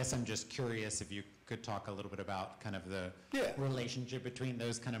 I guess I'm just curious if you could talk a little bit about kind of the relationship between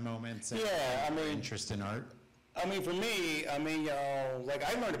those kind of moments and interest in art. I mean, for me, you know, like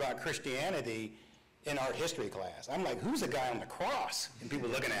I learned about Christianity in art history class. I'm like, who's the guy on the cross? And people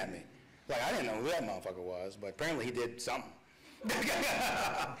looking at me. Like, I didn't know who that motherfucker was, but apparently he did something.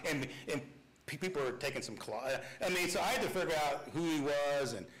 and people were taking some I mean, so I had to figure out who he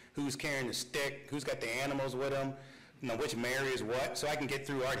was and who's carrying the stick, who's got the animals with him, you know, which Mary is what, so I can get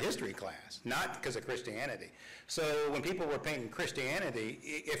through art history class, not because of Christianity. So when people were painting Christianity,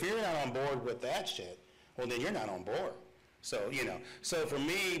 if you're not on board with that shit, well, then you're not on board. So, you know, so for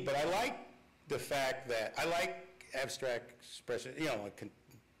me, but I like the fact that I like abstract expression, you know, like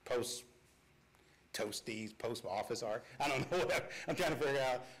post-toasties, post-office art. I don't know what I'm trying to figure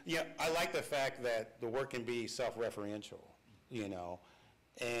out. You know, I like the fact that the work can be self-referential, you know,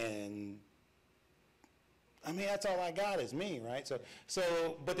 and I mean, that's all I got is me, right?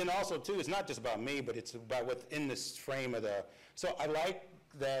 So, but then also too, it's not just about me, but it's about within this frame of so I like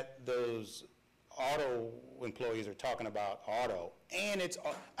that those auto employees are talking about auto, and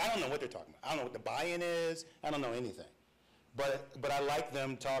I don't know what they're talking about. I don't know what the buy-in is. I don't know anything. But I like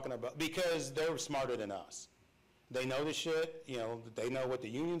them talking about, because they're smarter than us. They know the shit, you know, they know what the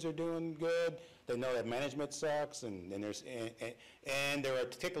unions are doing good, they know that management sucks, and they're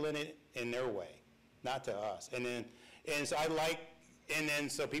articulating it in their way, not to us. And so I like, and then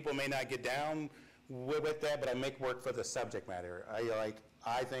so people may not get down with that, but I make work for the subject matter.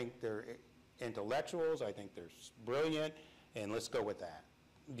 I think they're intellectuals, I think they're brilliant, and let's go with that.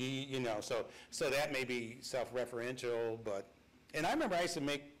 You know, so that may be self-referential, and I remember I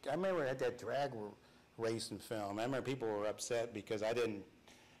had that drag racing film. I remember people were upset because I didn't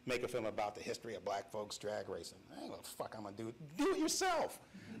make a film about the history of black folks drag racing. I ain't gonna fuck I'm gonna do it. Do it yourself.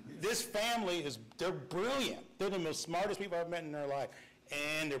 This family they're brilliant. They're the most smartest people I've met in their life,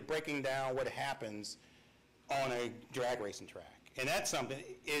 and they're breaking down what happens on a drag racing track. And that's something,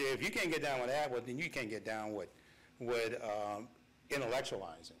 if you can't get down with that, well, then you can't get down with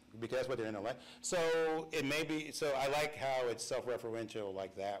intellectualizing, because that's what they're intellect. So it may be, so I like how it's self-referential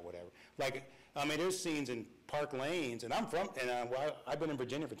like that, whatever. Like, I mean, there's scenes in Park Lanes, and I've been in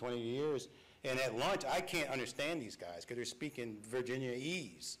Virginia for 20 years, and at lunch, I can't understand these guys because they're speaking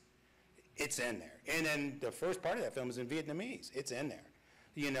Virginiaese. It's in there. And then the first part of that film is in Vietnamese. It's in there.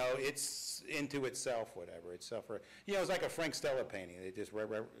 You know, it's into itself, whatever. It's you know, it's like a Frank Stella painting. It just, you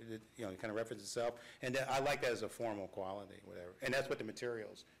know, kind of references itself. And I like that as a formal quality, whatever. And that's what the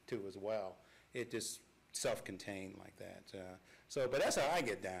materials, too, as well. It just self-contained like that. But that's how I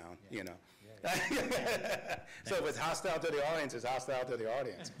get down, you know. So if it's hostile to the audience, it's hostile to the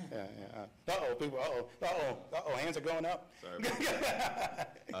audience. Uh-oh, people, uh-oh, hands are going up. Sorry.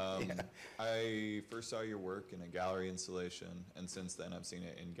 I first saw your work in a gallery installation, and since then I've seen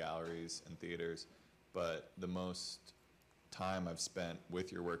it in galleries and theaters, but the most time I've spent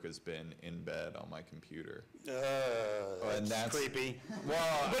with your work has been in bed on my computer. And that's creepy.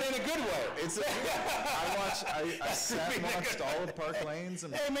 Well, but in a good way. I sat and watched all of Park Lanes.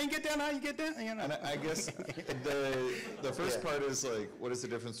 And, hey man, get down how you get down. You know. And I guess the first part is like, what is the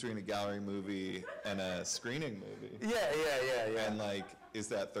difference between a gallery movie and a screening movie? Yeah. And like, is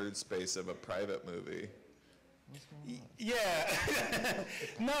that third space of a private movie? What's going on? Yeah.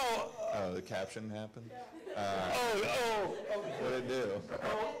 No. Oh, the caption happened? What did it do?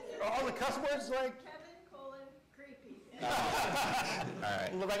 All the cuss words like? Kevin, creepy. All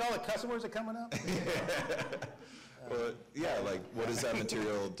right. Like all the cuss words are coming up? Well, yeah, like what is that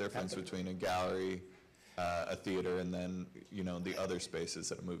material difference between a gallery, a theater, and then, you know, the other spaces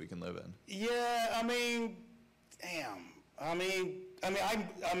that a movie can live in? Yeah, I mean, damn. I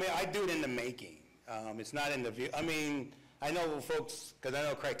do it in the making. It's not in the view. I mean, I know folks, because I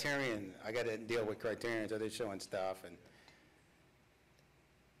know Criterion, I got to deal with Criterion, so they're showing stuff, and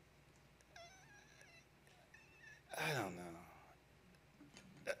I don't know.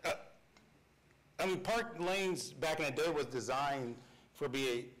 I mean, Park Lanes back in the day was designed to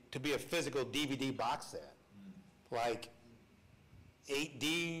be a physical DVD box set, like 8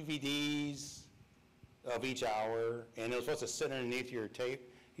 DVDs of each hour, and it was supposed to sit underneath your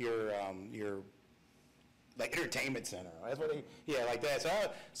tape, your like entertainment center. That's what like that.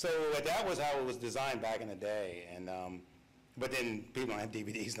 So that was how it was designed back in the day, and but then people don't have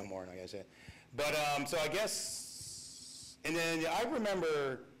DVDs no more, like I said. But so I guess, and then I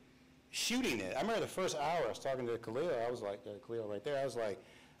remember shooting it. I remember the first hour I was talking to Khalil. I was like, Khalil right there. I was like,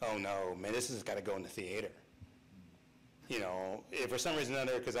 oh no, man, this has got to go in the theater. You know, if for some reason or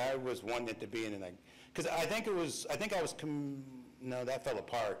another, because I was wanting it to be in because no, that fell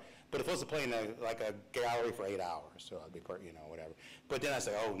apart. But it was supposed to play in a gallery for 8 hours, so I'd be part, whatever. But then I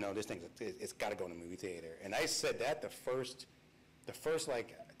said, oh no, this thing, it's got to go in the movie theater. And I said that the first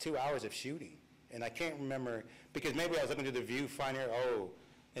like 2 hours of shooting, and I can't remember because maybe I was looking through the viewfinder.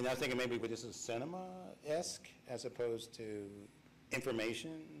 And I was thinking maybe this is cinema-esque as opposed to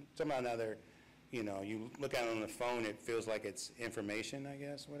information. Somehow or another, you look at it on the phone, it feels like it's information, I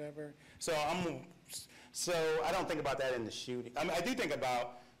guess, whatever. So I don't think about that in the shooting. I mean, I do think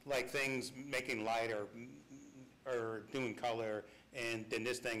about like things making light or doing color, and then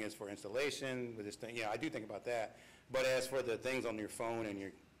this thing is for installation with this thing. Yeah, I do think about that. But as for the things on your phone and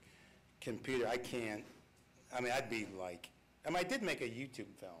your computer, I can't. I mean, I'd be like. I did make a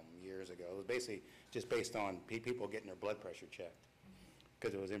YouTube film years ago. It was basically just based on people getting their blood pressure checked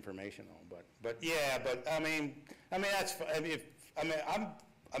because it was informational. But I mean that's.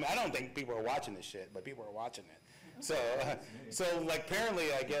 I don't think people are watching this shit, but people are watching it. So like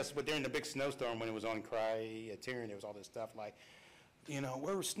apparently, I guess, but during the big snowstorm when it was on Criterion, there was all this stuff like,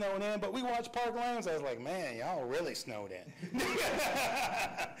 we're snowed in, but we watched Park Lanes. I was like, man, y'all really snowed in.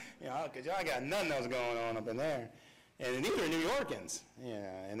 Because y'all got nothing else going on up in there. And these are New Yorkers,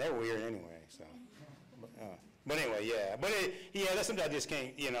 and they're weird anyway. So, but anyway, yeah. But that's something I just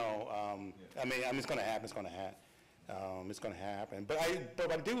can't, I mean, it's going to happen. It's going to happen. It's going to happen. But I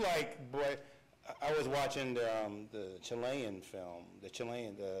do like. I was watching the Chilean film,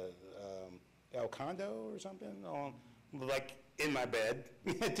 El Condo or something, like in my bed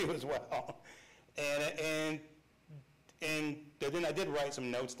too as well. And then I did write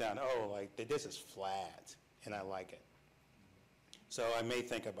some notes down. Like this is flat, and I like it. So I may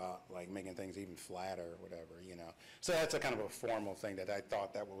think about like making things even flatter or whatever, So that's a kind of a formal thing that I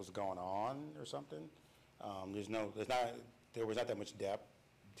thought that was going on or something. There was not that much depth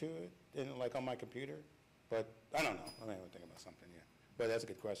to it, like on my computer. But I don't know. I mean, I would think about something, yeah. But that's a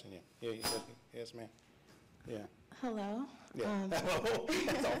good question, yeah. Yes, ma'am. Yeah. Hello. Yeah. Hello.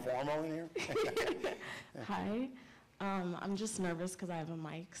 It's all formal in here. Hi. I'm just nervous because I have a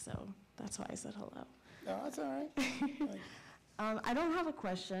mic, so that's why I said hello. No, that's all right. I don't have a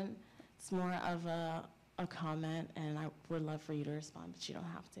question. It's more of a comment, and I would love for you to respond, but you don't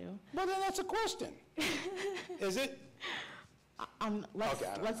have to. Well, then that's a question. Is it? Let's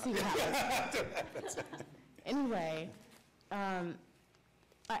see what happens. Anyway, I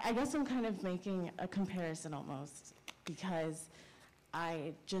guess I'm kind of making a comparison almost, because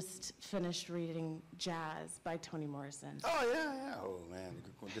I just finished reading Jazz by Toni Morrison. Oh, yeah. Oh, man.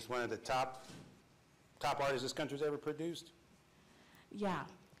 Just one of the top artists this country's ever produced. Yeah,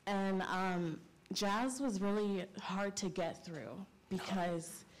 and Jazz was really hard to get through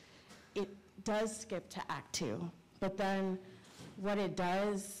because it does skip to Act 2, but then what it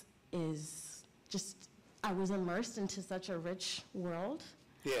does is just, I was immersed into such a rich world.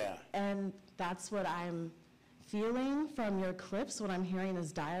 Yeah. And that's what I'm feeling from your clips. What I'm hearing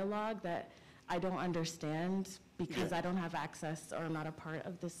is dialogue that I don't understand because I don't have access or I'm not a part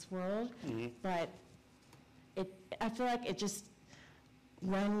of this world. Mm-hmm. But I feel like it just,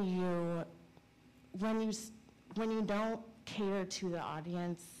 when you don't cater to the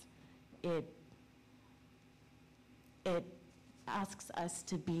audience, it asks us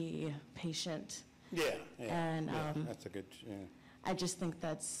to be patient. Yeah. And that's a good. Yeah. I just think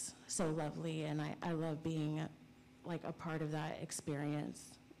that's so lovely, and I love being like a part of that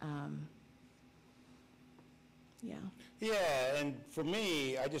experience. Yeah. Yeah, and for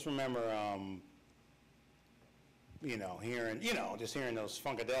me, I just remember, hearing those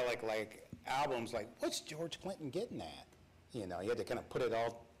funkadelic like albums, like what's George Clinton getting at? You had to kind of put it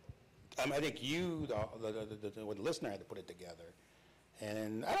all. I think the listener had to put it together,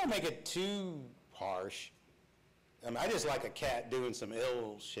 and I don't make it too harsh. I mean, I just like a cat doing some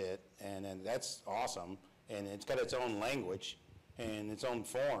ill shit, and that's awesome, and it's got its own language and its own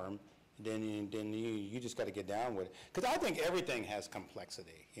form. Then you just got to get down with it. Because I think everything has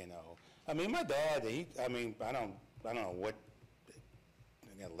complexity, you know. I mean, my dad, I don't know what,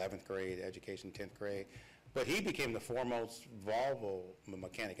 11th grade education, 10th grade, but he became the foremost Volvo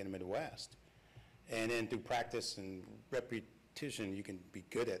mechanic in the Midwest. And then through practice and repetition, you can be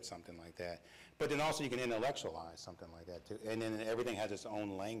good at something like that. But then also you can intellectualize something like that too. And then everything has its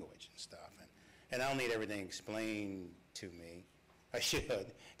own language and stuff. And I don't need everything explained to me. I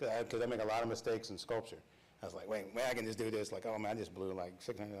should, because I make a lot of mistakes in sculpture. I was like, wait, I can just do this. Like, oh man, I just blew like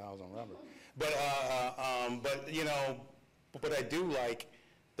 $600 on rubber. But you know, but I do like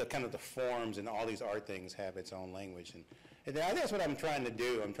the kind of the forms, and all these art things have its own language. And that's what I'm trying to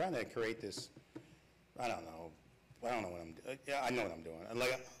do. I'm trying to create this, I don't know what I'm doing. Yeah, I know what I'm doing.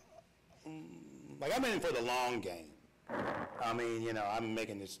 Like I'm in for the long game. I mean, you know, I make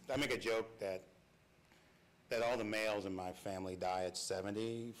a joke that all the males in my family die at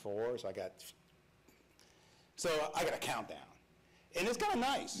 74, so I got a countdown. And it's kind of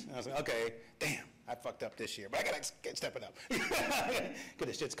nice. And I was like, okay, damn, I fucked up this year, but I got to step it up. Because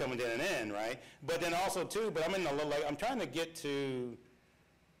the shit's coming to an end, right? But then also, too, I'm trying to get to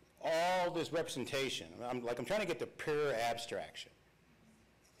all this representation. I'm trying to get to pure abstraction.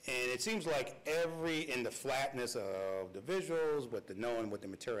 And it seems like in the flatness of the visuals, with the knowing what the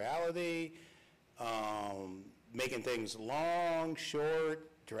materiality, making things long, short,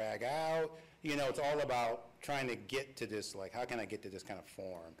 drag out. You know, it's all about trying to get to this, like, how can I get to this kind of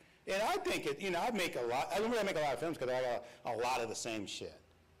form? And I think I make a lot of films because I got a lot of the same shit.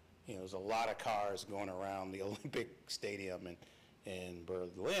 You know, there's a lot of cars going around the Olympic Stadium in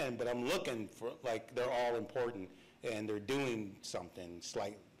Berlin, but I'm looking for, like, they're all important and they're doing something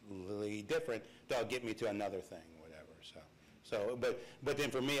slightly different that'll get me to another thing, whatever. But then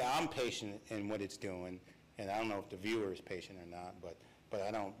for me, I'm patient in what it's doing, and I don't know if the viewer is patient or not, but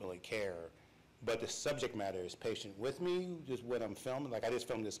I don't really care. But the subject matter is patient with me, just what I'm filming. Like I just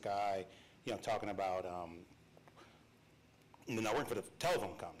filmed this guy, you know, talking about, working for the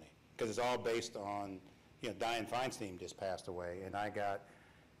telephone company, because it's all based on, you know, Dianne Feinstein just passed away, and I got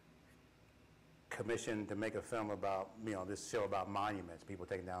commissioned to make a film about, you know, this show about monuments, people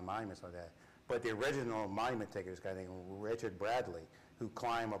taking down monuments like that. But the original monument taker, this guy named Richard Bradley, who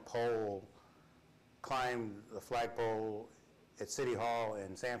climbed the flagpole at City Hall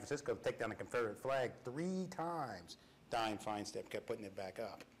in San Francisco to take down the Confederate flag 3 times. Dianne Feinstein kept putting it back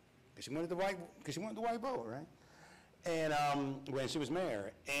up because she wanted the white vote, right? And when she was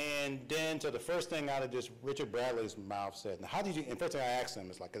mayor, and then so the first thing out of just Richard Bradley's mouth said, "Now, how did you?" And first thing I asked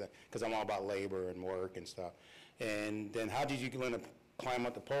him is like, because I'm all about labor and work and stuff, and then how did you learn to climb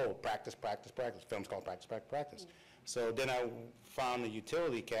up the pole? Practice, practice, practice. Film's called Practice, Practice, Practice. So then I found the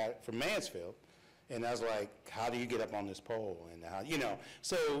utility cat from Mansfield, and I was like, how do you get up on this pole? And how, you know,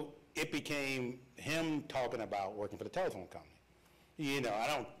 so it became him talking about working for the telephone company. You know, I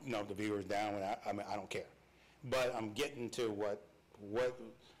don't know if the viewer's down with that. I mean, I don't care. But I'm getting to what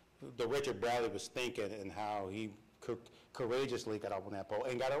the Richard Bradley was thinking and how he courageously got up on that pole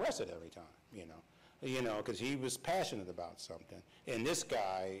and got arrested every time, you know, because he was passionate about something. And this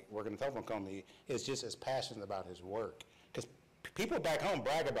guy working at the telephone company is just as passionate about his work. Because people back home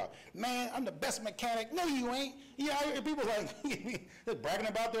brag about, man, I'm the best mechanic. No, you ain't. Yeah, I hear people like they're bragging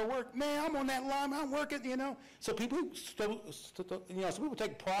about their work. Man, I'm on that line. I'm working. You know. So people, so people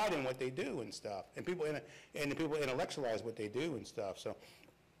take pride in what they do and stuff, and people intellectualize what they do and stuff.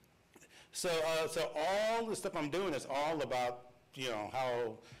 So all the stuff I'm doing is all about, you know,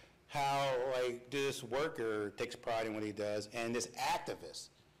 how like this worker takes pride in what he does, and this activist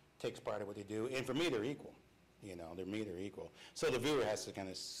takes pride in what they do, and for me, they're equal. You know, they're equal. So the viewer has to kind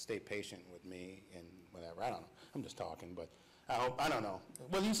of stay patient with me and whatever. I don't know. I'm just talking, but I don't know.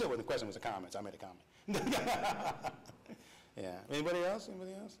 Well, you said when the question was a comment, so I made a comment. Yeah. Anybody else?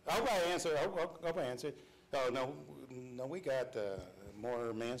 I hope I answered. I hope I answered. Oh, no, we got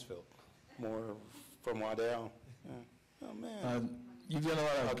more Mansfield, more from Waddell. Yeah. Oh, man. You've done a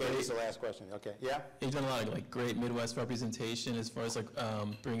lot of okay, this is the last question. Okay, yeah? You've done a lot of like great Midwest representation as far as like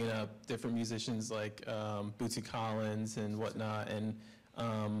bringing up different musicians like Bootsy Collins and whatnot, and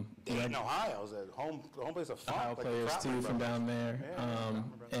Dayton, Ohio is a home place of fun. Ohio players too from down there.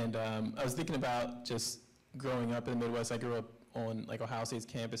 Yeah, I was thinking about just growing up in the Midwest. I grew up on like Ohio State's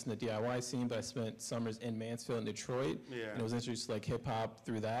campus in the DIY scene, but I spent summers in Mansfield and Detroit, and I was introduced to like hip hop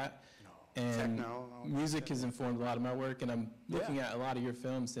through that. And music has informed a lot of my work, and I'm looking at a lot of your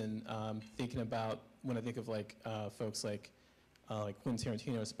films and thinking about, when I think of like folks like like Quentin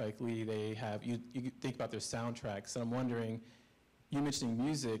Tarantino or Spike Lee, they have, you think about their soundtracks, and I'm wondering, you mentioning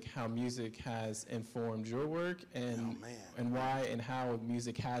music, how music has informed your work, and why and how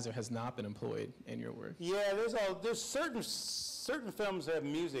music has or has not been employed in your work. Yeah, there's certain films that have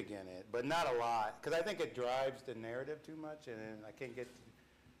music in it, but not a lot, because I think it drives the narrative too much, and I can't get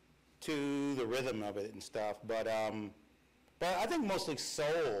to the rhythm of it and stuff. But I think mostly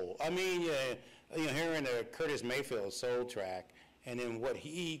soul. I mean, hearing a Curtis Mayfield soul track, and then what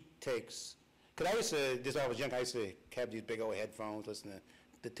he takes. Because I used to, just when I was young, I used to have these big old headphones, listen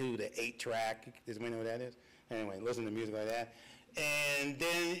to the 8-track. Does anybody know what that is? Anyway, listen to music like that. And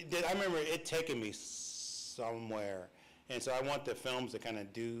then I remember it taking me somewhere. And so I want the films to kind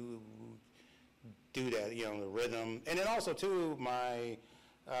of do that, the rhythm. And then also, too, my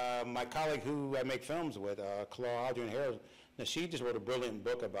colleague who I make films with, Claude Harris, now she just wrote a brilliant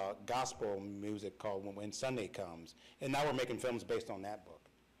book about gospel music called When Sunday Comes. And now we're making films based on that book.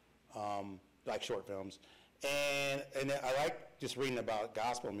 Like short films, and I like just reading about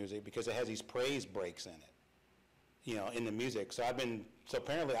gospel music because it has these praise breaks in it, in the music. So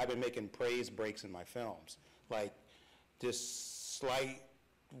apparently I've been making praise breaks in my films, like this slight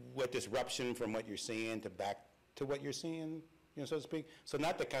disruption from what you're seeing to back to what you're seeing, so to speak. So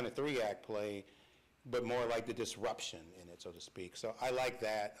not the kind of 3-act play, but more like the disruption in it, so to speak. So I like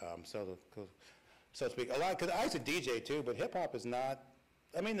that, so to speak, a lot, because I used to DJ too, but hip hop is not.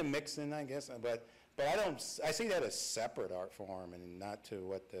 I mean, the mixing, I guess, but I see that as separate art form and not to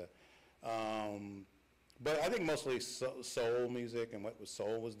what but I think mostly soul music and what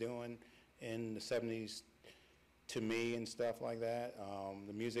soul was doing in the 70s to me and stuff like that,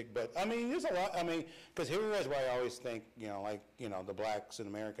 the music. But I mean, there's a lot, because here is why I always think, the blacks in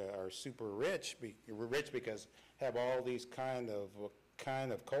America are super rich because have all these kind of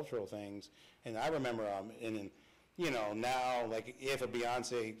cultural things. And I remember, now, like if a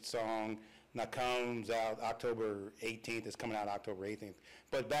Beyonce song now comes out October 18th, it's coming out October 18th.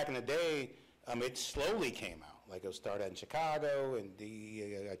 But back in the day, it slowly came out. Like it started in Chicago and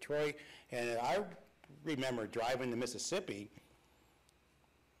Detroit. And I remember driving to Mississippi,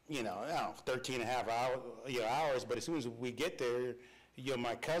 13 and a half hours. But as soon as we get there,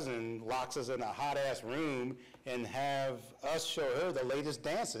 my cousin locks us in a hot-ass room and have us show her the latest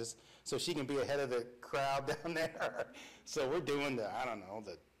dances so she can be ahead of the crowd down there. So we're doing I don't know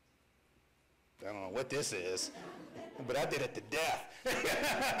what this is, but I did it to death,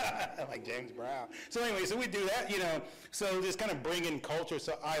 like James Brown. So anyway, so we do that, so just kind of bring in culture.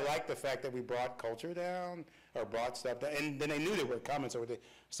 So I like the fact that we brought culture down, or brought stuff down, and then they knew they were coming, so they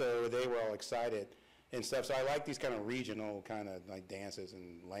were all excited and stuff. So I like these kind of regional kind of like dances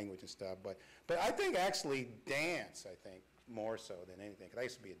and language and stuff. But I think actually dance, more so than anything, because I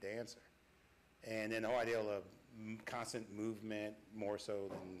used to be a dancer. And then the whole idea of constant movement more so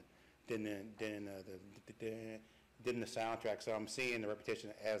than the soundtrack. So I'm seeing the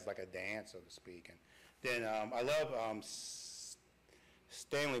repetition as like a dance, so to speak. And then I love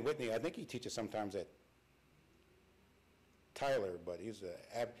Stanley Whitney. I think he teaches sometimes at Tyler, but he's an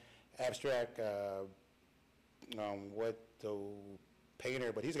abstract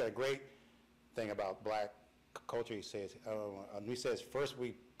painter. But he's got a great thing about black culture. He says first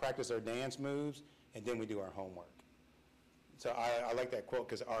we practice our dance moves and then we do our homework. So I like that quote,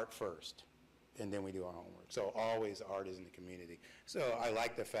 because art first and then we do our homework. So always art is in the community. So I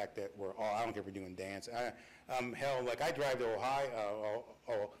like the fact that I don't care if we're doing dance. Like I drive to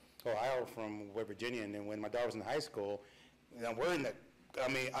Ohio from West Virginia, and then when my daughter was in high school, I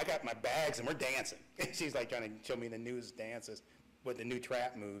got my bags and we're dancing. She's like trying to show me the newest dances with the new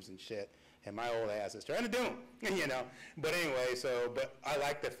trap moves and shit. And my old ass is trying to do them, But anyway, but I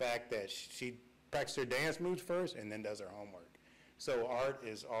like the fact that she practices her dance moves first and then does her homework. So art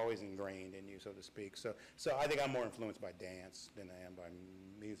is always ingrained in you, so to speak. So I think I'm more influenced by dance than I am by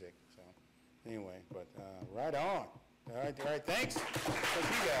music. So anyway, but right on. All right, thanks. Thank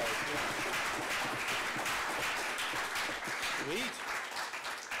you guys. Yeah. Sweet.